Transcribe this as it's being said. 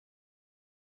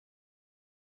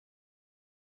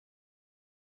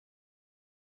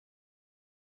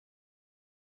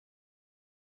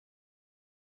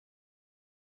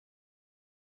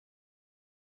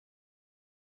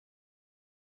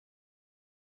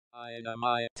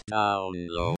Dynamite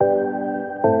download.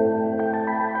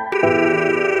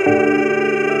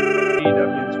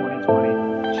 AEW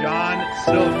 2020, John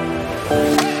Silver.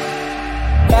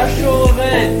 Special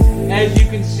event, as you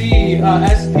can see,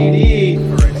 SPD.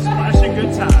 For a splashing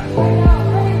good time.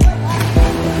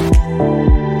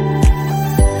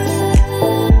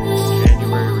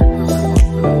 January recruitment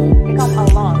month. I come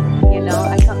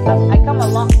along, I come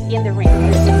along in the ring. I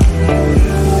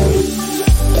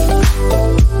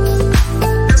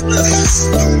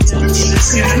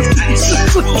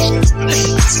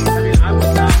mean, I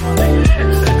would not want to hear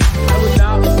that. I would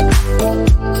not want to.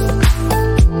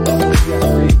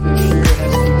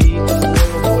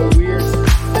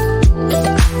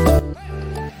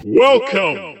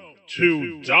 Welcome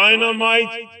to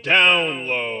Dynamite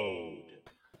Download.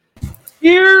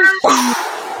 Here's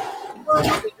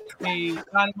a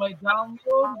Dynamite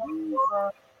download. We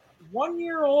are 1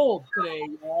 year old today,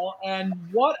 y'all, and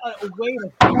what a way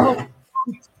to go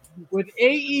with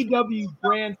AEW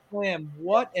Grand Slam.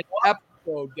 What an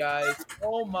episode, guys!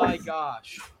 Oh my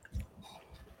gosh!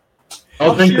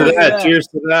 Oh, thanks for Cheers to that. that. Cheers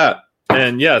to that.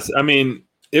 And yes, I mean,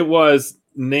 it was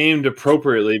named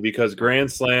appropriately because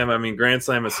Grand Slam, Grand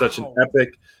Slam is such an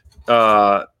epic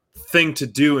thing to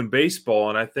do in baseball.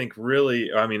 And I think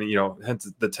really, hence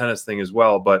the tennis thing as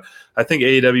well. But I think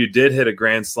AEW did hit a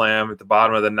Grand Slam at the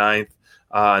bottom of the ninth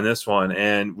in this one.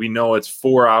 And we know it's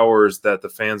 4 hours that the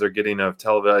fans are getting of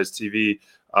televised TV.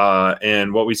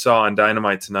 And what we saw on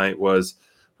Dynamite tonight was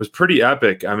pretty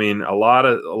epic. I mean, a lot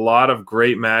of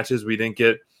great matches. We didn't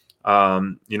get,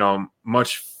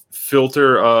 much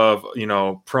filter of,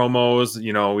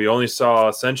 promos. We only saw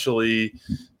essentially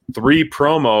 3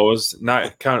 promos,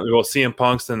 not counting CM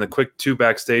Punk's and the quick 2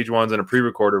 backstage ones and a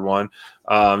pre-recorded one.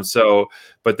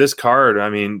 But this card,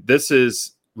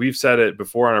 we've said it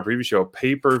before on our previous show,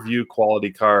 pay-per-view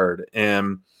quality card.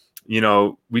 And,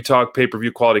 we talk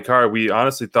pay-per-view quality card. We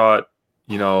honestly thought,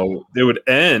 it would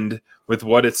end with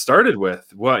what it started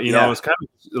with. Well, it was kind of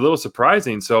a little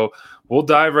surprising. So we'll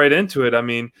dive right into it. I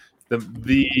mean,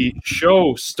 the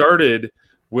show started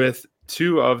with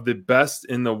 2 of the best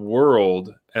in the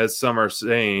world, as some are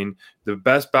saying, the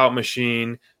best bout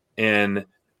machine and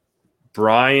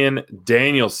Bryan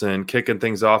Danielson kicking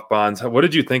things off. Bonds, what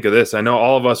did you think of this? I know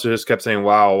all of us just kept saying,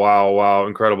 wow, wow, wow,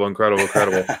 incredible, incredible,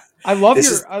 incredible. I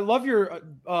love your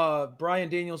Bryan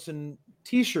Danielson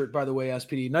T-shirt, by the way,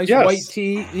 SPD. Nice white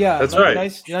tee. Yeah, that's right.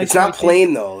 Nice. It's not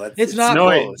plain though. It's not. No,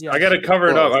 close. I got to cover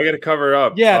it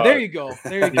up. Yeah, there you go.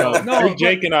 There you go. No, Big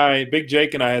Jake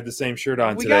and I had the same shirt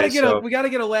on we today. We gotta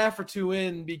get a laugh or two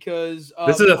in because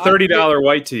this is a $30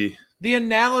 white tee. The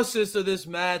analysis of this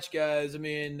match, guys. I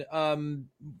mean,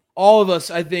 all of us,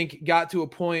 I think, got to a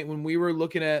point when we were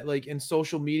looking at in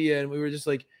social media, and we were just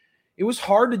it was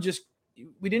hard to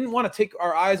we didn't want to take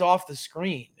our eyes off the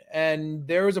screen. And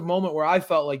there was a moment where I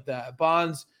felt like that.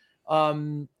 Bonds,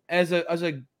 as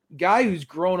a guy who's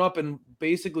grown up and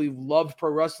basically loved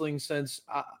pro wrestling since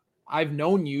I've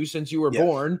known you since you were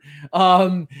born,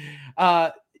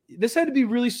 this had to be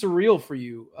really surreal for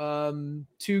you.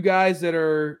 2 guys that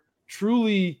are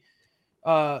truly,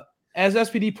 as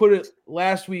SPD put it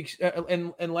last week's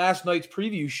and last night's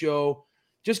preview show,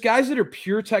 just guys that are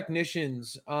pure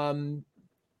technicians.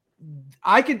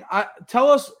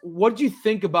 Tell us what you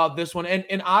think about this one,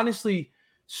 and honestly,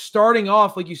 starting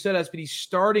off like you said, SPD,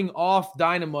 starting off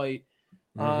Dynamite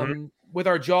with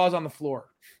our jaws on the floor.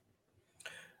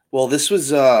 Well, this was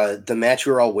the match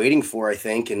we were all waiting for, I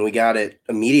think, and we got it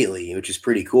immediately, which is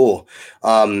pretty cool.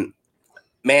 Man,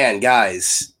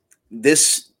 guys,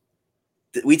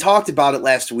 we talked about it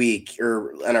last week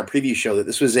or on our preview show that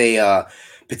this was a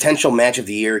potential match of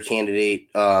the year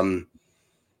candidate.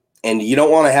 And you don't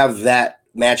want to have that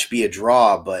match be a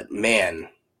draw, but man,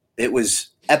 it was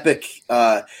epic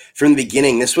from the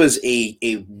beginning. This was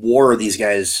a war these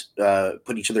guys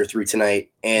put each other through tonight.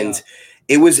 And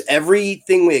it was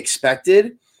everything we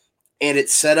expected. And it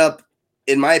set up,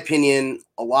 in my opinion,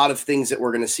 a lot of things that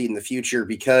we're going to see in the future,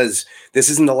 because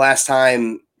this isn't the last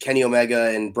time Kenny Omega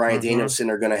and Bryan Danielson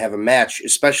are going to have a match,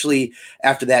 especially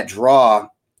after that draw,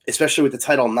 especially with the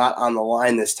title not on the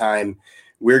line this time.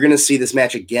 We're going to see this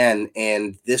match again,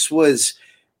 and this was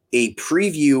a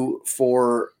preview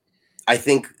for, I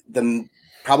think,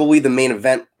 probably the main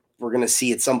event we're going to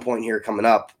see at some point here coming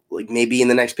up, like maybe in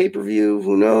the next pay-per-view.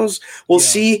 Who knows? We'll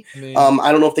see.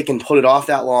 I don't know if they can put it off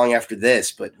that long after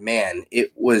this, but man,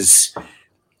 it was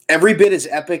every bit as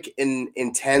epic and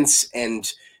intense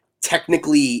and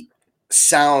technically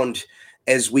sound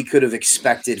as we could have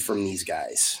expected from these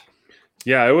guys.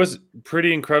 Yeah, it was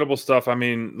pretty incredible stuff. I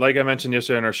mean, like I mentioned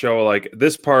yesterday on our show,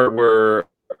 this part where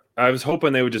I was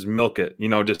hoping they would just milk it,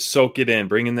 just soak it in,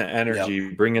 bring in the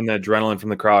energy, bring in the adrenaline from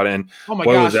the crowd. And oh my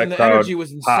boy, gosh, was that and the crowd energy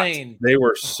was hot. insane. They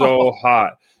were so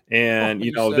hot. And,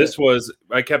 this said was,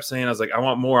 I kept saying, I was like, I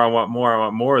want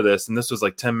more of this. And this was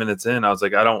like 10 minutes in. I was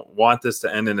like, I don't want this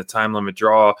to end in a time limit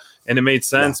draw. And it made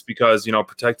sense because,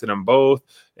 protected them both.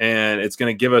 And it's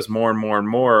going to give us more and more and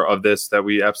more of this that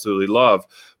we absolutely love.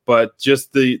 But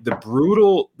just the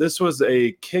brutal, this was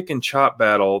a kick and chop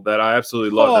battle that I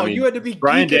absolutely loved. I mean, you had to be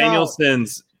Bryan geeking out.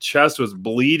 Danielson's chest was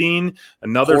bleeding.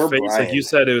 Another Poor face, Bryan. like you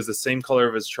said, it was the same color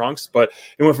of his trunks, but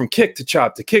it went from kick to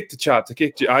chop to kick to chop to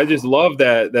kick to. I just love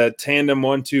that tandem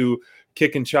 1-2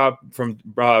 kick and chop from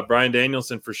Bryan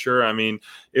Danielson for sure. I mean,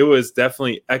 it was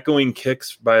definitely echoing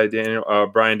kicks by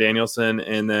Bryan Danielson,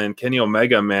 and then Kenny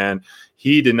Omega, man,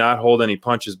 he did not hold any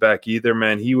punches back either,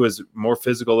 man. He was more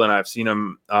physical than I've seen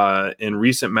him in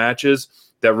recent matches.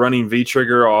 That running V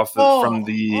trigger from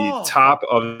the top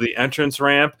of the entrance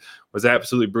ramp was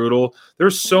absolutely brutal.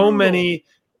 There's so many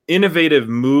innovative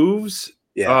moves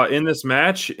in this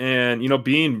match, and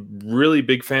being really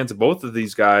big fans of both of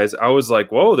these guys, I was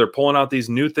like, whoa, they're pulling out these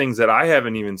new things that I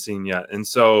haven't even seen yet. And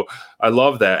so I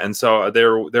love that. And so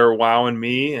they're wowing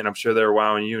me, and I'm sure they're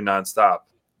wowing you nonstop.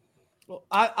 Well,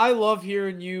 I love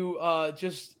hearing you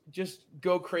just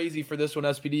go crazy for this one,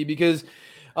 SPD, because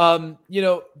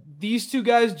these two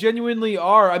guys genuinely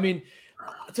are. I mean,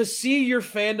 to see your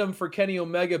fandom for Kenny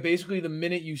Omega basically the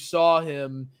minute you saw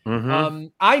him. Mm-hmm.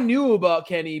 I knew about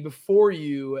Kenny before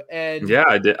you, and yeah,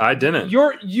 I didn't.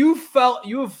 You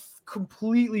have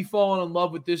completely fallen in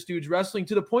love with this dude's wrestling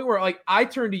to the point where like I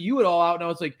turned to you at All Out and I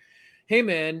was like, hey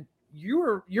man,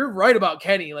 you're right about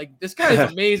Kenny. Like this guy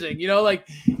is amazing. Like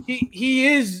he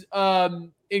is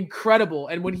incredible.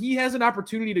 And when he has an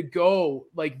opportunity to go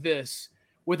like this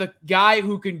with a guy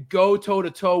who can go toe to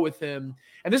toe with him,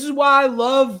 and this is why I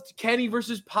loved Kenny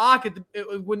versus Pac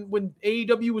when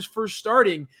AEW was first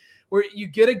starting, where you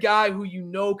get a guy who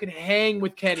can hang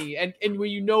with Kenny, and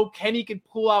where Kenny can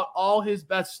pull out all his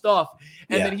best stuff,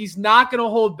 and then he's not going to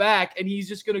hold back, and he's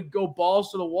just going to go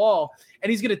balls to the wall,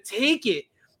 and he's going to take it.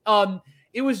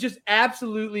 It was just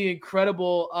absolutely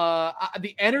incredible.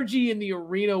 The energy in the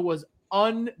arena was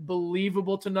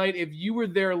unbelievable tonight. If you were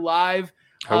there live,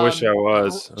 I wish I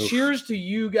was. Cheers to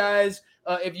you guys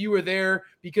if you were there,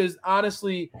 because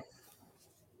honestly,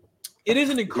 it is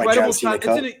an incredible time.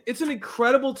 It's an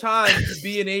incredible time to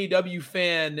be an AEW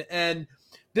fan, and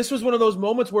this was one of those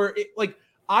moments where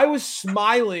I was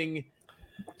smiling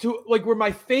to where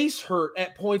my face hurt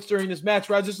at points during this match,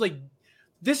 where I was just like,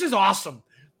 "This is awesome.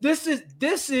 This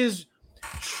is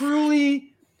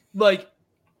truly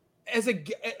as a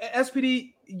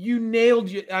SPD, you nailed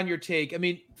it on your take. I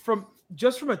mean, from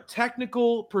a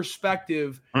technical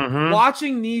perspective,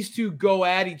 watching these two go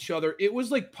at each other, it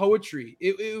was like poetry.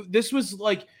 This was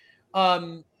like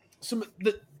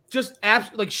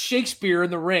Shakespeare in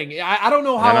the ring. I don't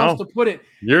know how else to put it.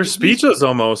 You're speechless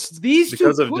almost. These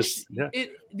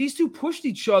two pushed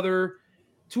each other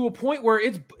to a point where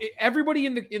everybody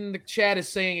in the chat is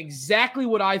saying exactly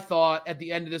what I thought at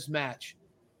the end of this match.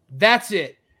 That's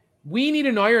it. We need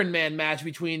an Iron Man match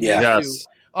between these two.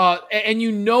 And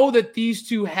that these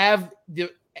two have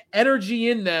the energy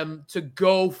in them to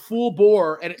go full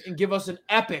bore and give us an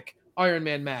epic Iron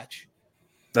Man match.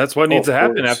 That's what needs to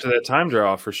happen after that time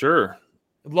draw for sure.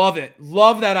 Love it.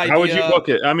 Love that idea. How would you book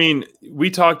it? I mean, we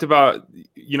talked about,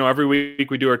 every week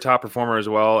we do our top performer as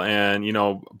well. And,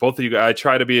 both of you guys, I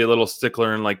try to be a little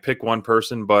stickler and pick one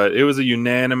person, but it was a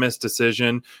unanimous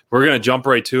decision. We're going to jump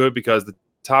right to it because the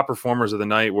top performers of the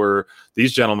night were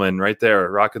these gentlemen right there,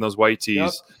 rocking those white tees.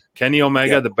 Yep. Kenny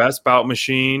Omega, the best bout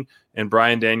machine, and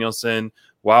Bryan Danielson.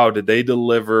 Wow, did they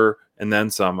deliver and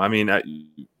then some? I mean,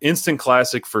 instant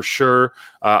classic for sure.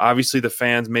 Obviously, the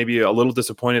fans may be a little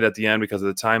disappointed at the end because of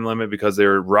the time limit, because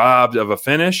they're robbed of a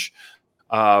finish.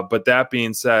 But that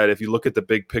being said, if you look at the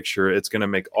big picture, it's going to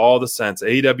make all the sense.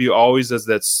 AEW always does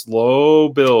that slow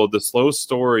build, the slow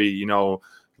story,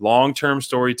 long-term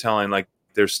storytelling, like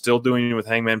they're still doing it with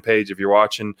Hangman Page if you're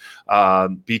watching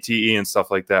BTE and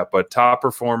stuff like that. But top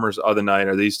performers of the night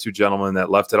are these two gentlemen that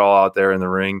left it all out there in the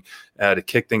ring to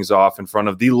kick things off in front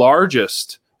of the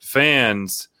largest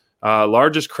fans,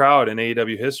 largest crowd in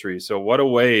AEW history. So what a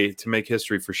way to make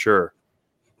history for sure.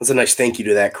 That's a nice thank you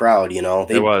to that crowd.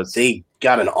 They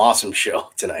got an awesome show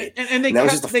tonight. And that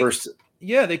was just the first.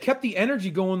 Yeah, they kept the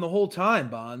energy going the whole time,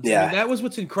 Bonds. Yeah. I mean, that was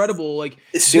what's incredible.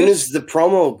 As soon as the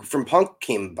promo from Punk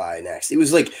came by next, it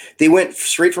was like they went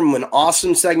straight from an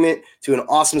awesome segment to an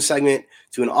awesome segment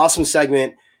to an awesome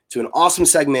segment to an awesome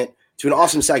segment to an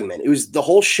awesome segment. It was the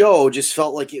whole show just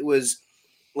felt like it was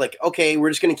like, okay, we're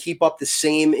just going to keep up the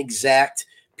same exact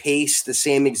pace, the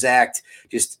same exact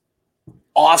just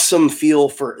awesome feel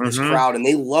for this crowd, and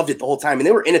they loved it the whole time, and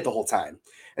they were in it the whole time,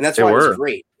 and that's why it was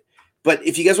great. But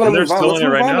if you guys want to move on, let's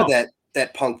move on to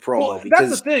that Punk promo. Well, because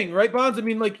that's the thing, right, Bonds? I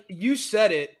mean, like you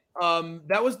said it.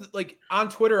 That was like on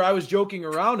Twitter, I was joking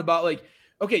around about like,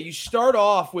 okay, you start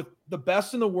off with the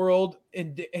best in the world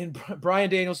and Bryan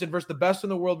Danielson versus the best in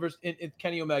the world versus in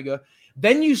Kenny Omega.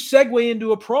 Then you segue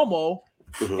into a promo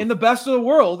in the best of the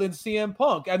world in CM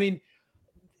Punk. I mean,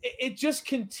 it just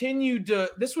continued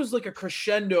to. This was like a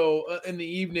crescendo in the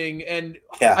evening, and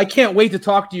I can't wait to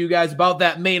talk to you guys about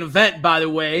that main event. By the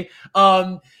way,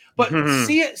 but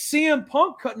CM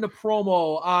Punk cutting a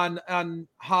promo on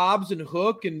Hobbs and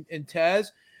Hook and Taz,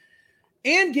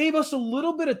 and gave us a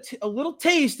little bit of a little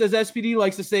taste, as SPD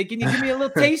likes to say. Can you give me a little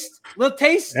taste? Little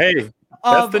taste? Hey,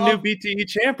 that's the new BTE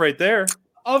champ right there.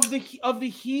 Of the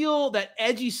heel, that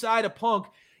edgy side of Punk.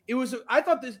 It was. I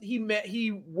thought this.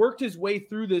 He worked his way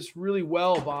through this really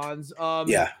well, Bonds.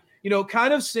 You know,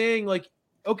 kind of saying like,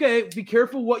 okay, be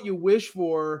careful what you wish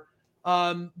for,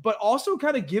 but also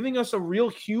kind of giving us a real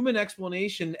human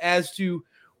explanation as to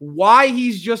why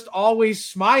he's just always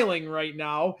smiling right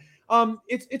now.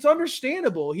 It's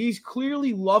understandable. He's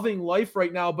clearly loving life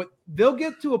right now, but they'll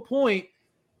get to a point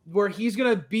where he's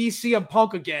gonna be CM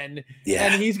Punk again,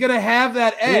 and he's gonna have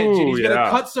that edge, and he's gonna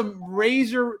cut some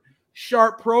razor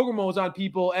sharp promos on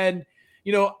people. And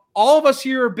you know, all of us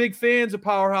here are big fans of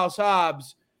Powerhouse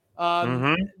Hobbs.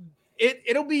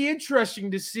 It'll be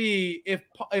interesting to see if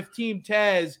Team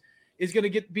Taz is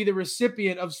going to be the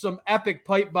recipient of some epic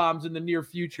pipe bombs in the near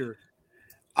future.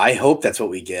 I hope that's what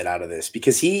we get out of this,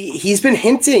 because he's been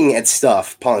hinting at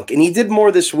stuff, Punk, and he did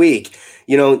more this week.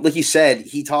 You know, like you said,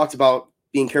 he talked about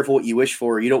being careful what you wish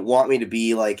for. You don't want me to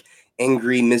be like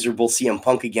angry, miserable CM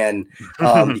Punk again,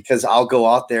 because I'll go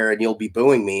out there and you'll be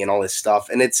booing me and all this stuff.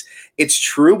 And it's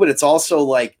true, but it's also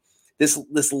like this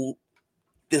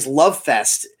love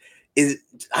fest is,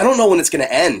 I don't know when it's going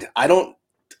to end. I don't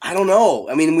know.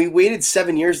 I mean, we waited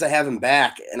 7 years to have him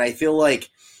back, and I feel like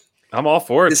I'm all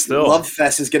for it. This still, love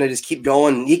fest is going to just keep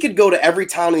going. He could go to every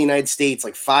town in the United States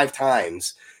like 5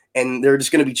 times, and they're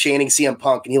just going to be chanting CM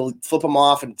Punk, and he'll flip them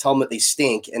off and tell them that they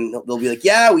stink, and they'll be like,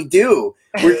 "Yeah, we do.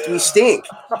 We stink.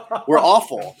 We're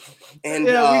awful." And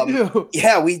we do.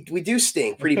 Yeah, we do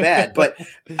stink pretty bad. But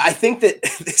I think that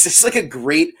this is like a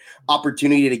great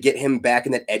opportunity to get him back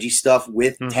in that edgy stuff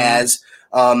with Taz.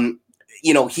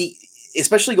 You know, he,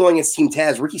 especially going against Team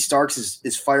Taz, Ricky Starks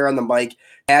is fire on the mic.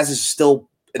 Taz is still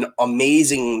an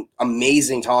amazing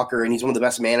talker, and he's one of the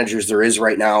best managers there is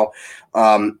right now.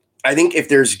 I think if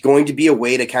there's going to be a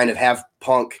way to kind of have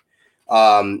Punk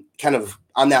kind of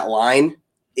on that line,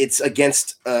 it's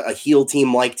against a heel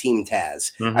team like Team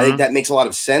Taz. I think that makes a lot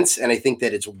of sense, and I think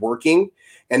that it's working.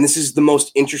 And this is the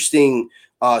most interesting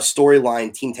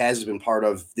storyline Team Taz has been part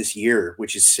of this year,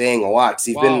 which is saying a lot, because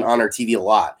he's been on our TV a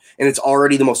lot. And it's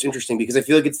already the most interesting, because I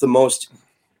feel like it's the most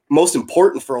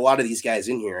important for a lot of these guys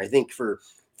in here. I think for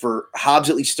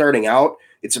Hobbs, at least starting out,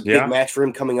 it's a big match for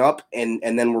him coming up, and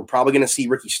then we're probably going to see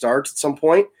Ricky Starks at some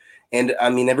point. And I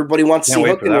mean, everybody wants to see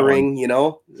Hook in the ring, you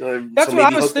know. That's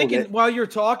what I was thinking while you're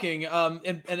talking.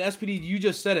 And SPD, you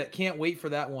just said it. Can't wait for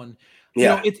that one. You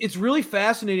know, it's really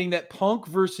fascinating that Punk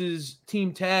versus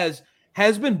Team Taz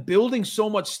has been building so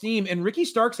much steam, and Ricky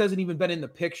Starks hasn't even been in the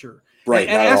picture. Right.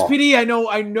 And SPD,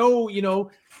 I know, you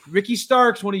know, Ricky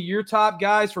Starks, one of your top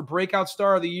guys for Breakout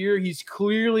Star of the Year. He's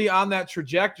clearly on that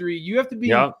trajectory. You have to be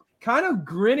kind of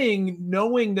grinning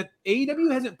knowing that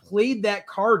AEW hasn't played that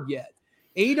card yet.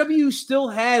 AEW still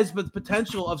has the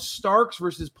potential of Starks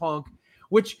versus Punk,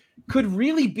 which could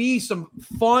really be some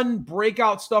fun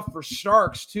breakout stuff for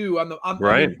Starks too. I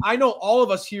mean, I know all of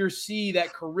us here see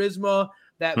that charisma,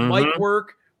 that mic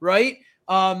work, right?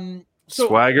 So,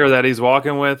 swagger that he's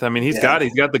walking with. I mean, he's got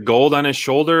the gold on his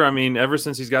shoulder. I mean, ever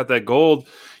since he's got that gold,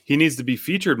 he needs to be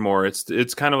featured more.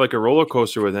 It's kind of like a roller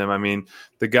coaster with him. I mean,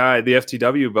 the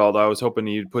FTW belt, I was hoping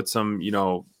he'd put some, you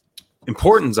know,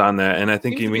 importance on that, and I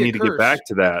think we need to get back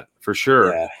to that for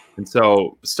sure. Yeah. And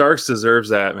so Starks deserves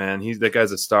that, man. That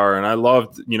guy's a star, and I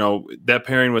loved, you know, that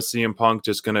pairing with CM Punk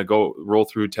just gonna go roll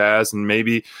through Taz, and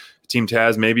maybe Team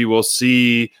Taz. Maybe we'll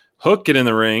see Hook get in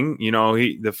the ring. You know,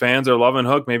 the fans are loving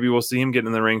Hook. Maybe we'll see him get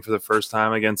in the ring for the first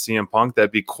time against CM Punk.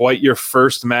 That'd be quite your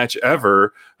first match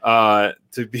ever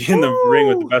to be in the ring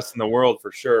with the best in the world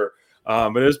for sure.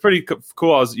 But it was pretty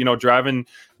cool. I was, you know, driving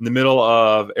in the middle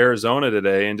of Arizona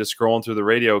today and just scrolling through the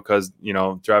radio because, you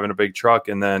know, driving a big truck,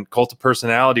 and then Cult of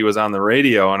Personality was on the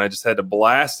radio, and I just had to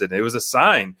blast it. It was a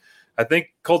sign. I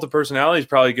think Cult of Personality is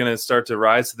probably going to start to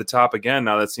rise to the top again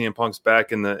now that CM Punk's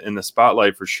back in the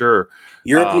spotlight for sure.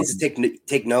 Europe needs to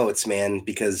take notes, man,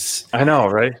 because I know,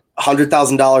 right?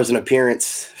 $100,000 an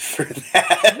appearance for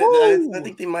that. I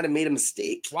think they might have made a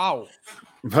mistake. Wow.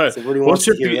 But so everybody wants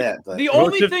to hear that. But. The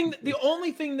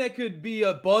only thing that could be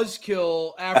a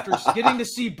buzzkill after getting to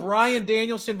see Bryan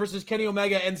Danielson versus Kenny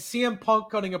Omega and CM Punk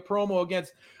cutting a promo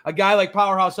against a guy like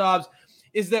Powerhouse Hobbs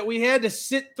is that we had to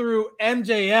sit through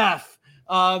MJF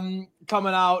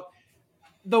coming out,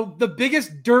 the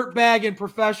biggest dirtbag in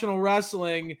professional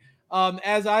wrestling,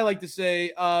 as I like to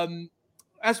say.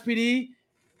 SPD,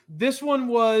 this one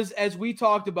was, as we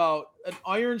talked about, an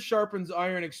iron sharpens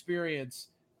iron experience.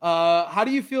 How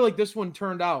do you feel like this one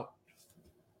turned out?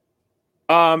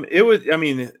 It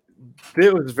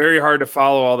was very hard to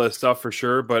follow all this stuff for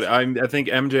sure, but I think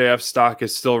MJF stock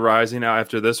is still rising now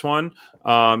after this one.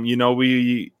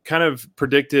 We kind of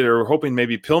predicted or were hoping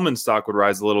maybe Pillman stock would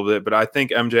rise a little bit, but I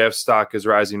think MJF stock is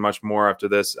rising much more after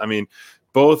this. I mean,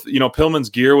 both,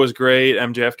 Pillman's gear was great.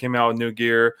 MJF came out with new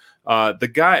gear. The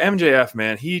guy, MJF,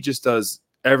 man, he just does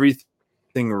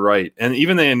everything right. And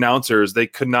even the announcers, they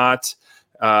could not,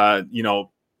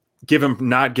 give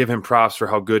him props for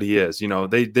how good he is.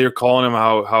 They're calling him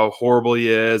how horrible he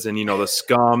is, and the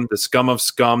scum of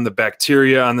scum, the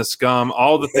bacteria on the scum,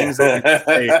 all the things that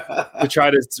they say to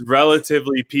try to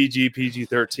relatively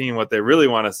PG-13 what they really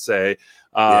want to say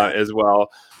as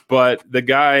well. But the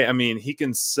guy, I mean, he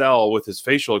can sell with his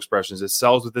facial expressions. It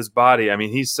sells with his body. I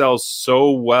mean, he sells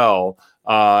so well,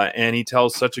 and he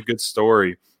tells such a good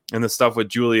story. And the stuff with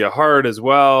Julia Hart as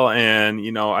well. And,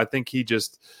 I think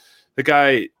the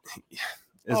guy,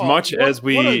 what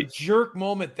a jerk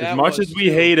moment that as much was, as we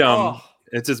hate him,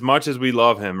 it's as much as we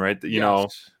love him, right?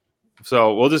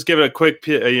 So we'll just give it a quick,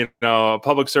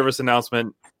 public service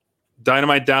announcement.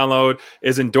 Dynamite Download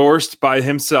is endorsed by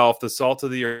himself, the Salt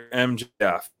of the Earth,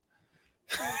 MJF.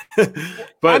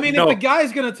 But if the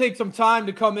guy's going to take some time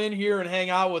to come in here and hang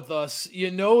out with us,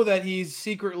 that he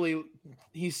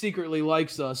secretly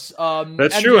likes us.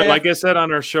 That's true. And like I said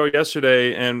on our show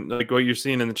yesterday, and like what you're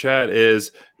seeing in the chat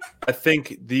is, I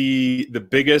think the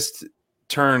biggest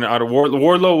turn out of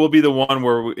Wardlow will be the one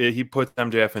where he puts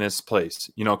MJF in his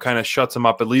place, kind of shuts him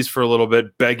up at least for a little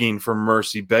bit, begging for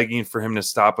mercy, begging for him to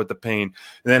stop with the pain.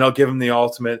 And then he'll give him the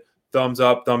ultimate thumbs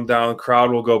up, thumb down,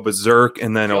 crowd will go berserk,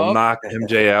 and then it'll knock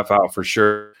MJF out for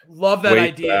sure. Love that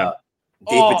idea.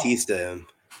 Dave Bautista.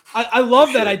 I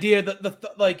love that idea.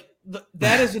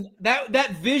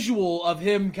 That visual of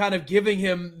him kind of giving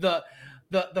him the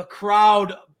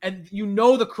crowd, and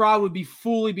the crowd would be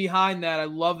fully behind that. I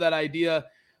love that idea.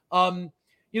 The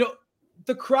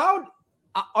crowd,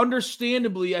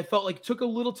 understandably, I felt like took a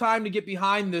little time to get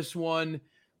behind this one.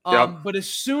 But as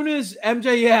soon as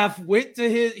MJF went to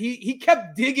he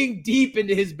kept digging deep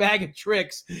into his bag of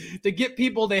tricks to get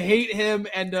people to hate him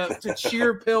and to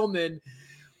cheer Pillman.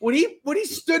 When he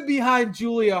stood behind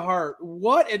Julia Hart,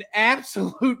 what an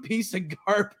absolute piece of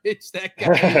garbage that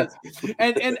guy is.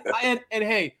 And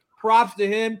hey, props to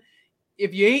him.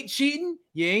 If you ain't cheating,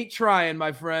 you ain't trying,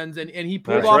 my friends. And he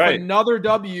pulled off another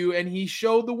W, and he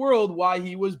showed the world why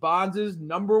he was Bonds'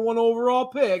 number 1 overall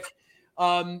pick.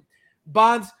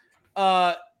 Bonds,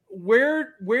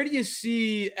 where do you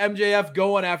see MJF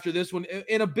going after this one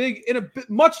in a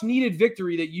much needed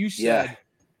victory that you said?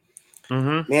 Yeah.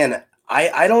 Mm-hmm. Man,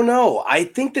 I don't know. I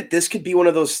think that this could be one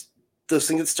of those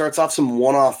things that starts off some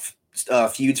one-off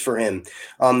feuds for him.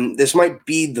 This might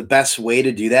be the best way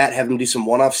to do that. Have him do some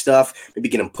one-off stuff, maybe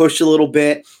get him pushed a little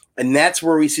bit. And that's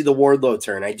where we see the Wardlow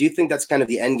turn. I do think that's kind of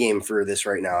the end game for this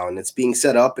right now. And it's being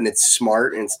set up, and it's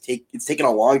smart, and it's taken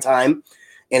a long time.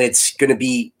 And it's going to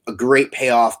be a great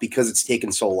payoff because it's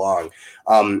taken so long.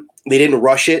 They didn't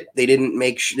rush it. They didn't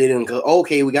they didn't go,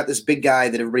 okay, we got this big guy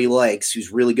that everybody likes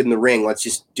who's really good in the ring. Let's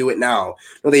just do it now.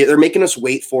 No, they're making us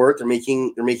wait for it. They're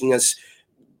making us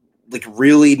like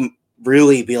really,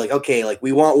 really be like, okay, like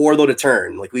we want Wardlow to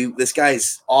turn. Like this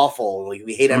guy's awful. Like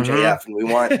we hate MJF, and we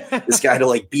want this guy to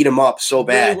like beat him up so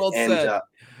bad. Well and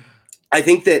I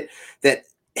think that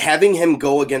having him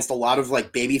go against a lot of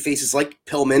like baby faces like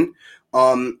Pillman,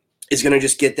 is going to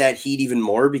just get that heat even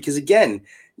more because, again,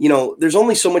 there's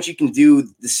only so much you can do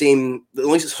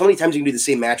only so many times you can do the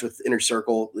same match with Inner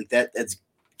Circle like that. That's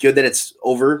good that it's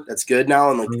over. That's good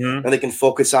now. And now they can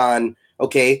focus on,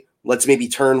 okay, let's maybe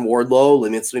turn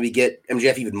Wardlow. Let's maybe get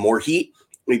MJF even more heat.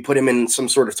 Maybe put him in some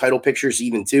sort of title pictures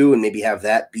even too, and maybe have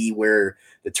that be where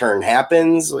the turn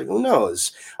happens. Like, who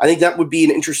knows? I think that would be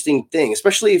an interesting thing,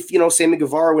 especially if, Sammy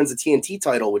Guevara wins the TNT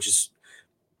title, which is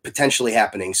potentially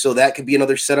happening. So that could be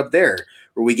another setup there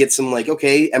where we get some like,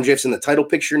 okay, MJF's in the title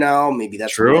picture now. Maybe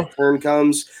that's True. when that turn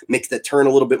comes, makes that turn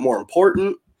a little bit more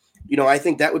important. You know, I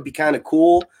think that would be kind of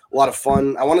cool, a lot of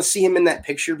fun. I want to see him in that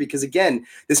picture because, again,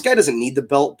 this guy doesn't need the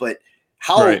belt, but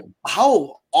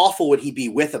how awful would he be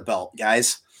with a belt,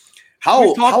 guys?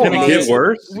 How Can it get amazing.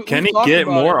 worse? Can it get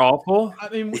more awful? I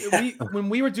mean, when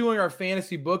we were doing our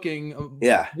fantasy booking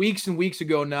weeks and weeks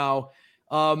ago now,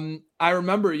 I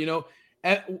remember, you know,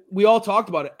 we all talked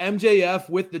about it. MJF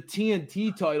with the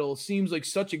TNT title seems like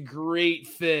such a great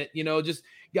fit, you know, just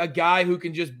a guy who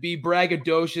can just be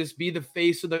braggadocious, be the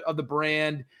face of the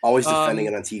brand. Always defending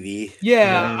it on TV.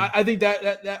 Yeah, I think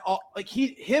that like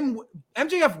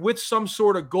MJF with some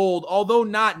sort of gold, although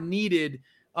not needed,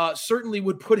 certainly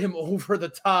would put him over the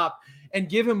top and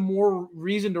give him more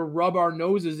reason to rub our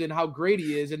noses in how great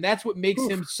he is, and that's what makes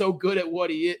him so good at what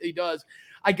he does.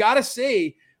 I gotta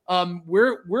say,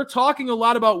 we're talking a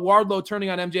lot about Wardlow turning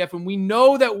on MJF, and we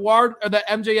know that that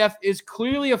MJF is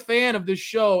clearly a fan of this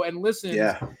show and listens.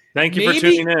 Yeah, thank you for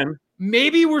tuning in.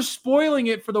 Maybe we're spoiling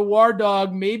it for the War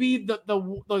Dog. Maybe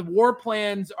the war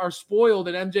plans are spoiled,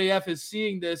 and MJF is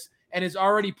seeing this and is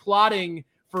already plotting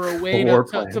for a way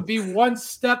to be one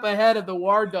step ahead of the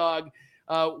War Dog.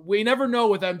 We never know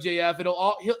with MJF.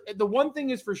 The one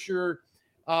thing is for sure,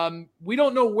 we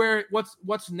don't know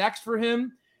what's next for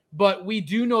him, but we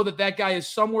do know that guy is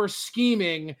somewhere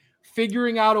scheming,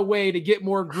 figuring out a way to get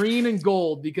more green and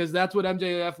gold because that's what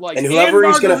MJF likes. And whoever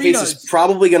he's going to face is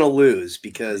probably going to lose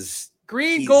because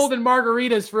gold, and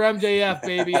margaritas for MJF,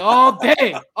 baby,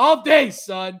 all day,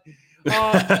 son.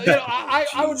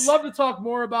 I would love to talk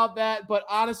more about that, but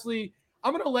honestly,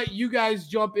 I'm going to let you guys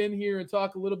jump in here and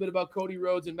talk a little bit about Cody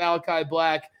Rhodes and Malachi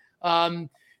Black.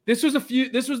 This was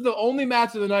the only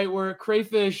match of the night where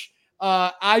Crayfish,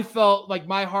 I felt like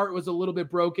my heart was a little bit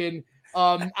broken.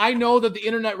 I know that the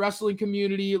internet wrestling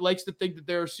community likes to think that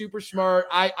they're super smart.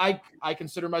 I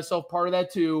consider myself part of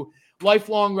that too.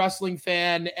 Lifelong wrestling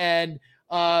fan, and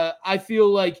I feel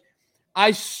like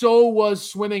I was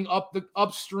swimming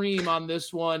upstream on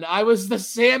this one. I was the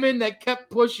salmon that kept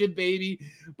pushing, baby,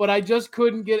 but I just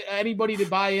couldn't get anybody to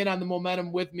buy in on the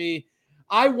momentum with me.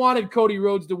 I wanted Cody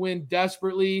Rhodes to win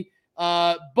desperately,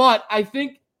 but I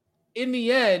think in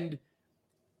the end,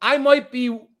 I might be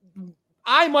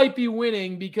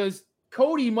winning because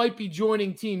Cody might be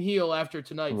joining Team Heel after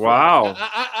tonight. Wow.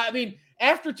 I mean,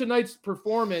 after tonight's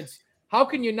performance, how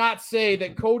can you not say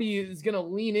that Cody is going to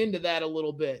lean into that a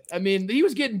little bit? I mean, he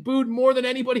was getting booed more than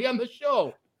anybody on the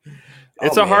show.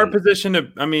 It's a hard position to,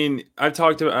 I mean, I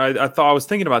was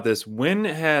thinking about this. When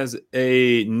has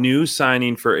a new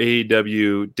signing for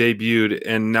AEW debuted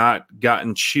and not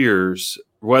gotten cheers,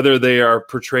 whether they are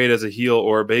portrayed as a heel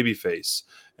or a babyface?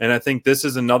 And I think this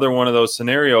is another one of those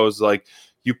scenarios. Like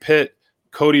you pit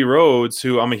Cody Rhodes,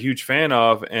 who I'm a huge fan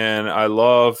of, and I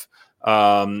love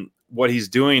what he's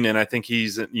doing, and I think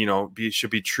he's, should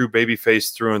be true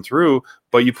babyface through and through.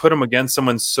 But you put him against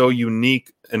someone so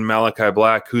unique in Malachi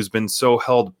Black, who's been so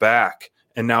held back,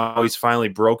 and now he's finally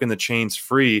broken the chains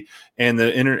free. And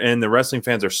the wrestling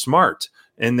fans are smart,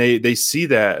 and they see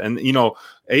that. And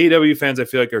AEW fans, I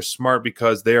feel like, are smart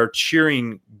because they are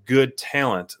cheering good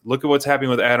talent. Look at what's happening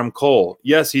with Adam Cole.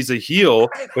 Yes, he's a heel,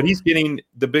 but he's getting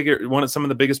some of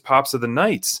the biggest pops of the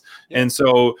nights. And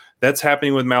so that's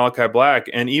happening with Malachi Black.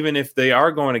 And even if they are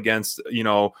going against,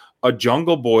 a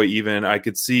Jungle Boy, even I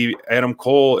could see Adam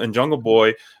Cole and Jungle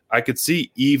Boy. I could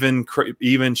see even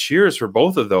cheers for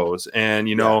both of those. And,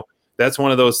 that's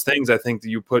one of those things. I think that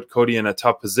you put Cody in a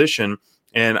tough position.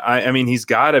 And I mean, he's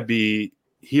got to be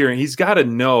here. He's got to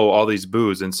know all these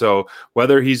boos. And so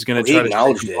whether he's going to try to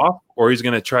take it off or he's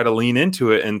going to try to lean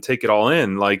into it and take it all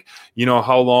in, like,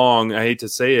 how long, I hate to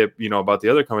say it, about the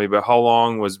other company, but how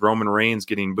long was Roman Reigns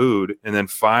getting booed? And then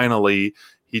finally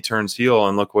he turns heel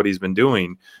and look what he's been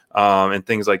doing, and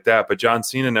things like that. But John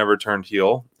Cena never turned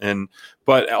heel.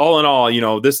 But all in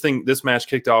all, this match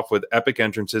kicked off with epic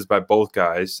entrances by both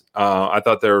guys. I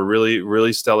thought they were really,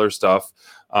 really stellar stuff.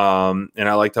 And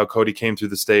I liked how Cody came through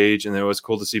the stage, and it was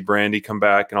cool to see Brandy come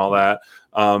back and all that.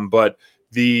 But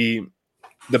the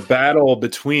battle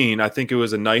between, I think it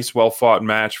was a nice, well-fought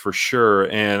match for sure.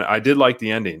 And I did like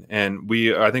the ending. And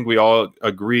I think we all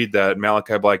agreed that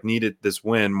Malachi Black needed this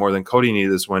win more than Cody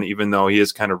needed this win, even though he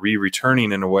is kind of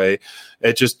returning in a way.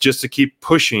 It just to keep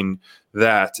pushing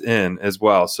that in as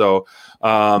well. So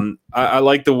I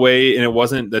like the way, and it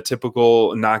wasn't the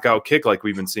typical knockout kick like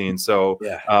we've been seeing. So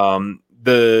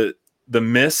the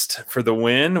mist for the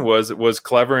win was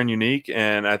clever and unique,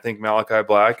 and I think Malachi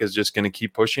Black is just going to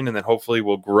keep pushing, and then hopefully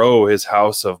will grow his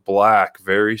house of black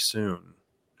very soon.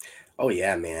 Oh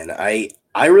yeah, man. I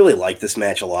I really liked this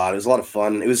match a lot. It was a lot of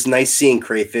fun. It was nice seeing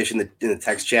Crayfish in the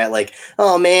text chat, like,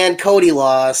 "Oh man, Cody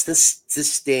lost. This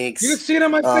stinks." You can see it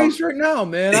on my face right now,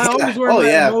 man. I always wear oh my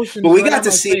yeah, emotions. but we right got on to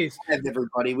my see face. it,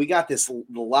 everybody. We got this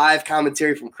live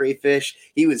commentary from Crayfish.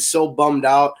 He was so bummed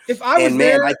out. If I was And,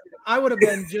 man, there, I would have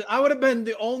been. I would have been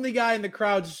the only guy in the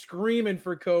crowd screaming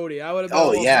for Cody. I would have.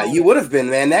 Oh yeah, you would have been,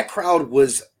 man. That crowd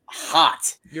was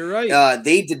hot. You're right.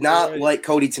 They did not like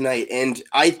Cody tonight, and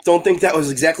I don't think that was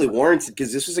exactly warranted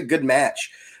because this was a good match.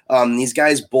 These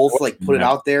guys both put it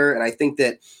out there, and I think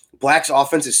that Black's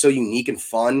offense is so unique and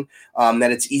fun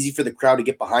that it's easy for the crowd to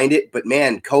get behind it. But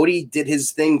man, Cody did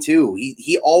his thing too.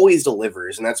 He always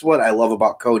delivers, and that's what I love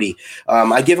about Cody.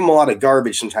 I give him a lot of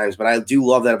garbage sometimes, but I do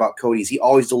love that about Cody. He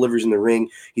always delivers in the ring.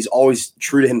 He's always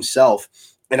true to himself.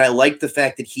 And I like the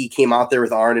fact that he came out there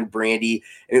with Arn and Brandy,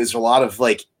 and it was a lot of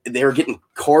they were getting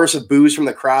chorus of boos from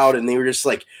the crowd, and they were just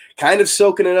kind of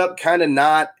soaking it up, kind of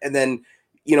not. And then,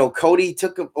 Cody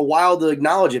took a while to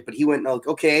acknowledge it, but he went,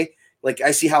 okay, I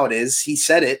see how it is. He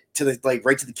said it to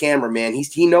right to the camera, man.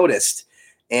 He noticed.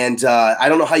 And I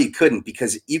don't know how you couldn't,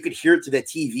 because you could hear it to the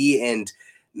TV. And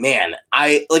man,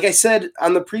 like I said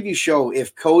on the preview show,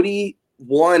 if Cody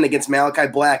won against Malachi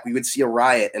Black, we would see a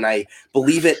riot. And I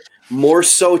believe it more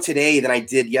so today than I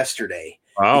did yesterday.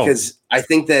 Wow. Because I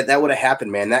think that would have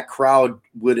happened, man. That crowd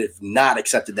would have not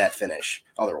accepted that finish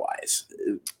otherwise.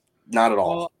 Not at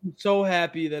all. Well, I'm so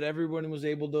happy that everyone was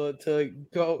able to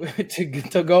go to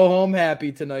go home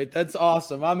happy tonight. That's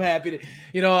awesome. I'm happy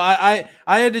to, I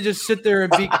had to just sit there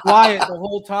and be quiet the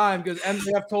whole time because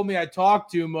MJF told me I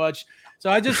talked too much. So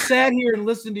I just sat here and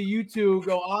listened to you two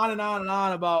go on and on and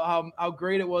on about how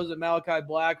great it was that Malachi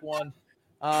Black won.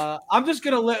 I'm just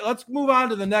gonna let's move on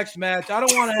to the next match. I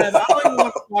don't even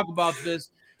want to talk about this.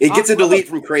 It gets a delete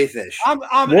from Crayfish. I'm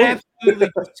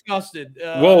absolutely disgusted.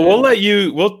 We'll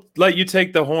let you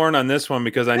take the horn on this one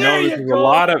because I know this is a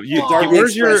lot of you. Where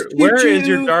is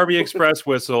your Darby Express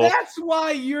whistle? That's why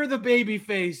you're the baby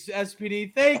face,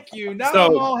 SPD. Thank you. Now So,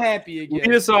 I'm all happy again.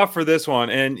 Lead us off for this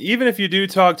one. And even if you do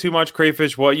talk too much,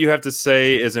 Crayfish, what you have to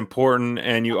say is important,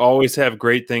 and you always have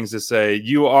great things to say.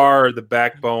 You are the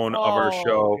backbone of our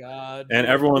show, God. and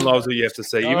everyone loves what you have to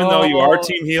say. Even though you are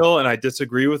team heel, and I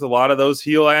disagree with a lot of those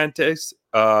heel antics,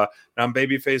 I'm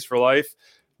babyface for life.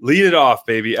 Lead it off,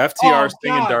 baby. FTR,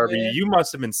 Sting, and Darby. Man. You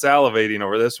must have been salivating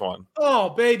over this one.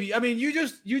 Oh, baby. I mean, you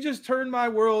just turned my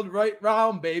world right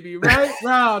round, baby. Right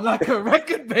round. Like a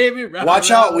record, baby. Round,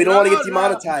 Watch out. We don't want to get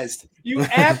demonetized. You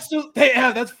absolutely –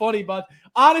 yeah, that's funny, but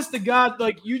honest to God,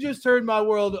 you just turned my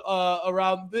world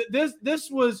around.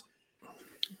 This was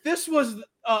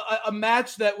a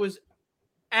match that was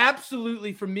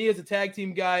absolutely, for me as a tag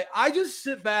team guy, I just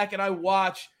sit back and I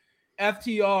watch –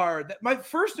 FTR, my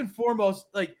first and foremost,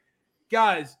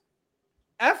 guys,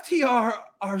 FTR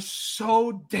are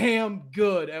so damn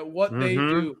good at what they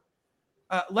do.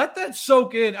 Let that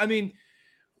soak in. I mean,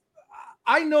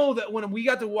 I know that when we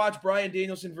got to watch Bryan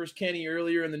Danielson versus Kenny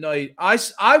earlier in the night,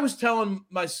 I was telling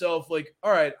myself,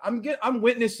 all right, I'm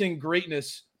witnessing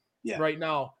greatness right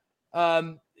now.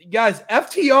 Guys,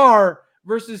 FTR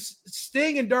versus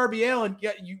Sting and Darby Allin,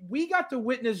 we got to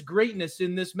witness greatness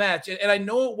in this match. And I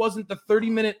know it wasn't the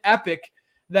 30-minute epic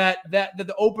that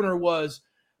the opener was,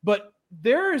 but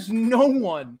there is no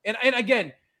one. And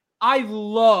again, I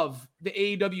love the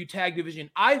AEW tag division.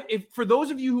 For those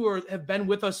of you who have been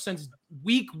with us since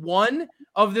week one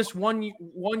of this one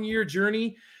year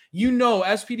journey,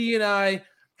 SPD and I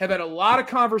have had a lot of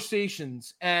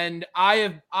conversations, and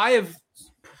I have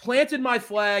planted my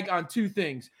flag on two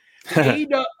things.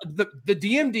 The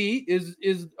DMD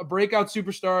is a breakout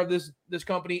superstar of this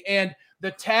company, and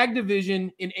the tag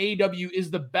division in AEW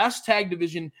is the best tag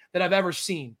division that I've ever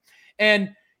seen.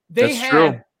 And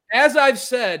as I've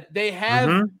said, they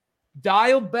have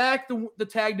dialed back the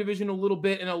tag division a little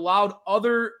bit and allowed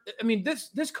other. I mean,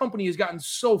 this company has gotten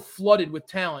so flooded with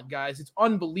talent, guys. It's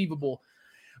unbelievable.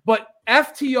 But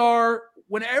FTR,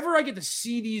 whenever I get to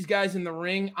see these guys in the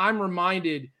ring, I'm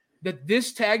reminded that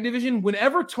this tag division,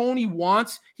 whenever Tony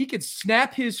wants, he could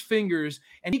snap his fingers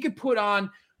and he could put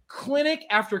on clinic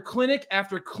after clinic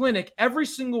after clinic every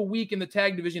single week in the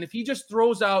tag division. If he just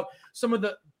throws out some of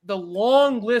the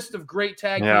long list of great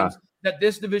tag teams that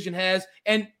this division has,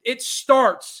 and it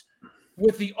starts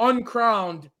with the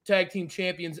uncrowned tag team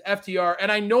champions, FTR.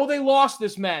 And I know they lost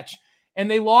this match, and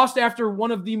they lost after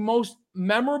one of the most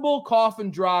memorable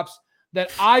coffin drops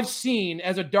that I've seen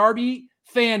as a Darby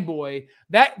fanboy.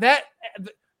 That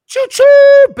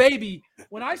choo-choo, baby.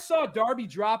 When I saw Darby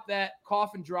drop that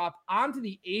coffin drop onto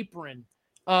the apron,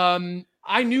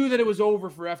 I knew that it was over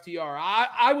for FTR.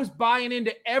 I was buying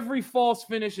into every false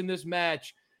finish in this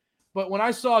match. but when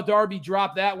I saw Darby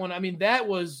drop that one, I mean, that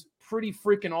was pretty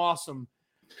freaking awesome.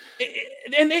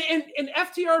 And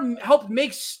FTR helped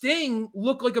make Sting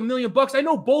look like $1 million. I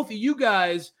know both of you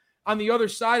guys on the other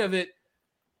side of it,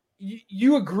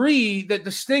 you agree that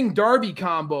the Sting Darby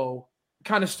combo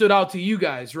kind of stood out to you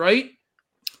guys, right?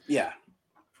 Yeah.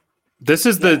 This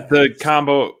is the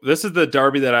combo. This is the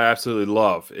Darby that I absolutely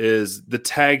love, is the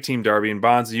tag team Darby. And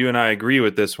Bonds, you and I agree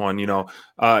with this one. You know,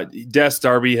 Des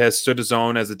Darby has stood his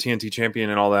own as a TNT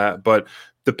champion and all that, but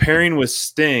the pairing with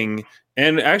Sting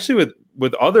and actually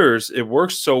with others, it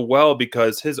works so well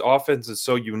because his offense is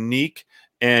so unique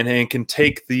and can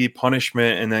take the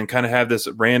punishment and then kind of have this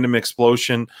random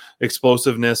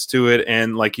explosiveness to it.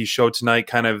 And like he showed tonight,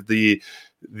 kind of the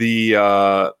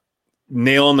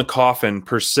nail in the coffin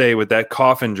per se with that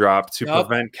coffin drop to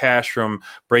prevent Cash from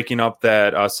breaking up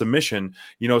that submission.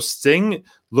 You know, Sting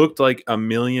looked like $1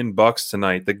 million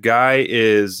tonight. The guy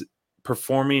is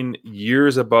performing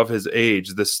years above his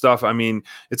age. The stuff, I mean,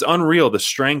 it's unreal. The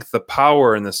strength, the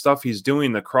power, and the stuff he's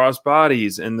doing, the cross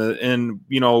bodies, and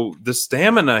the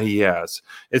stamina he has.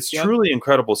 It's truly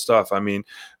incredible stuff. I mean,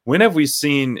 when have we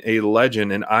seen a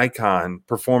legend, an icon,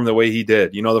 perform the way he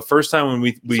did? You know, the first time when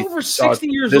we over 60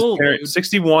 years old,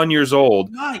 61 years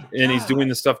old, and he's doing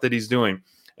the stuff that he's doing.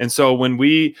 And so when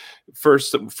we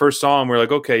first saw him, we're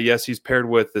like, okay, yes, he's paired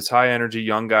with this high energy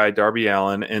young guy, Darby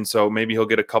Allin. And so maybe he'll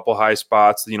get a couple high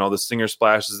spots, you know, the stinger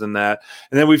splashes and that.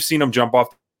 And then we've seen him jump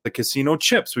off the casino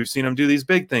chips. We've seen him do these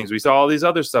big things. We saw all these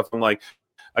other stuff. I'm like,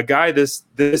 a guy this,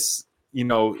 you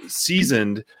know,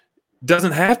 seasoned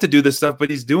doesn't have to do this stuff, but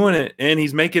he's doing it and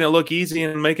he's making it look easy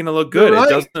and making it look good.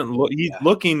 Right. It doesn't look, he's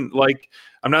looking like,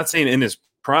 I'm not saying in his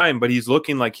prime, but he's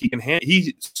looking like he can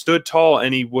he stood tall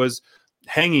and he was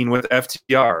hanging with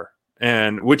FTR,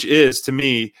 and which is to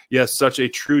me, yes, such a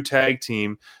true tag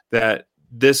team that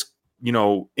this, you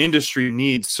know, industry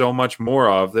needs so much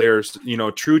more of. There's, you know,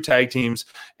 true tag teams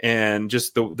and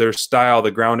just their style,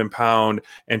 the ground and pound,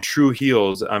 and true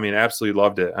heels. I mean, absolutely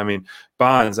loved it. I mean,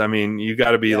 Bonds, I mean, you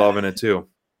got to be loving it too.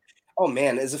 Oh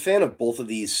man, as a fan of both of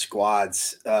these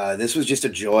squads, this was just a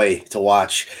joy to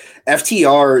watch.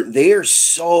 FTR, they are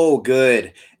so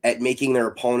good at making their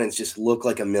opponents just look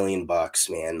like $1 million,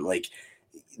 man. Like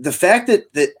the fact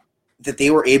that they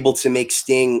were able to make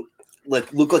Sting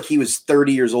look like he was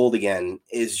 30 years old again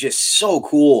is just so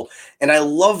cool. And I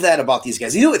love that about these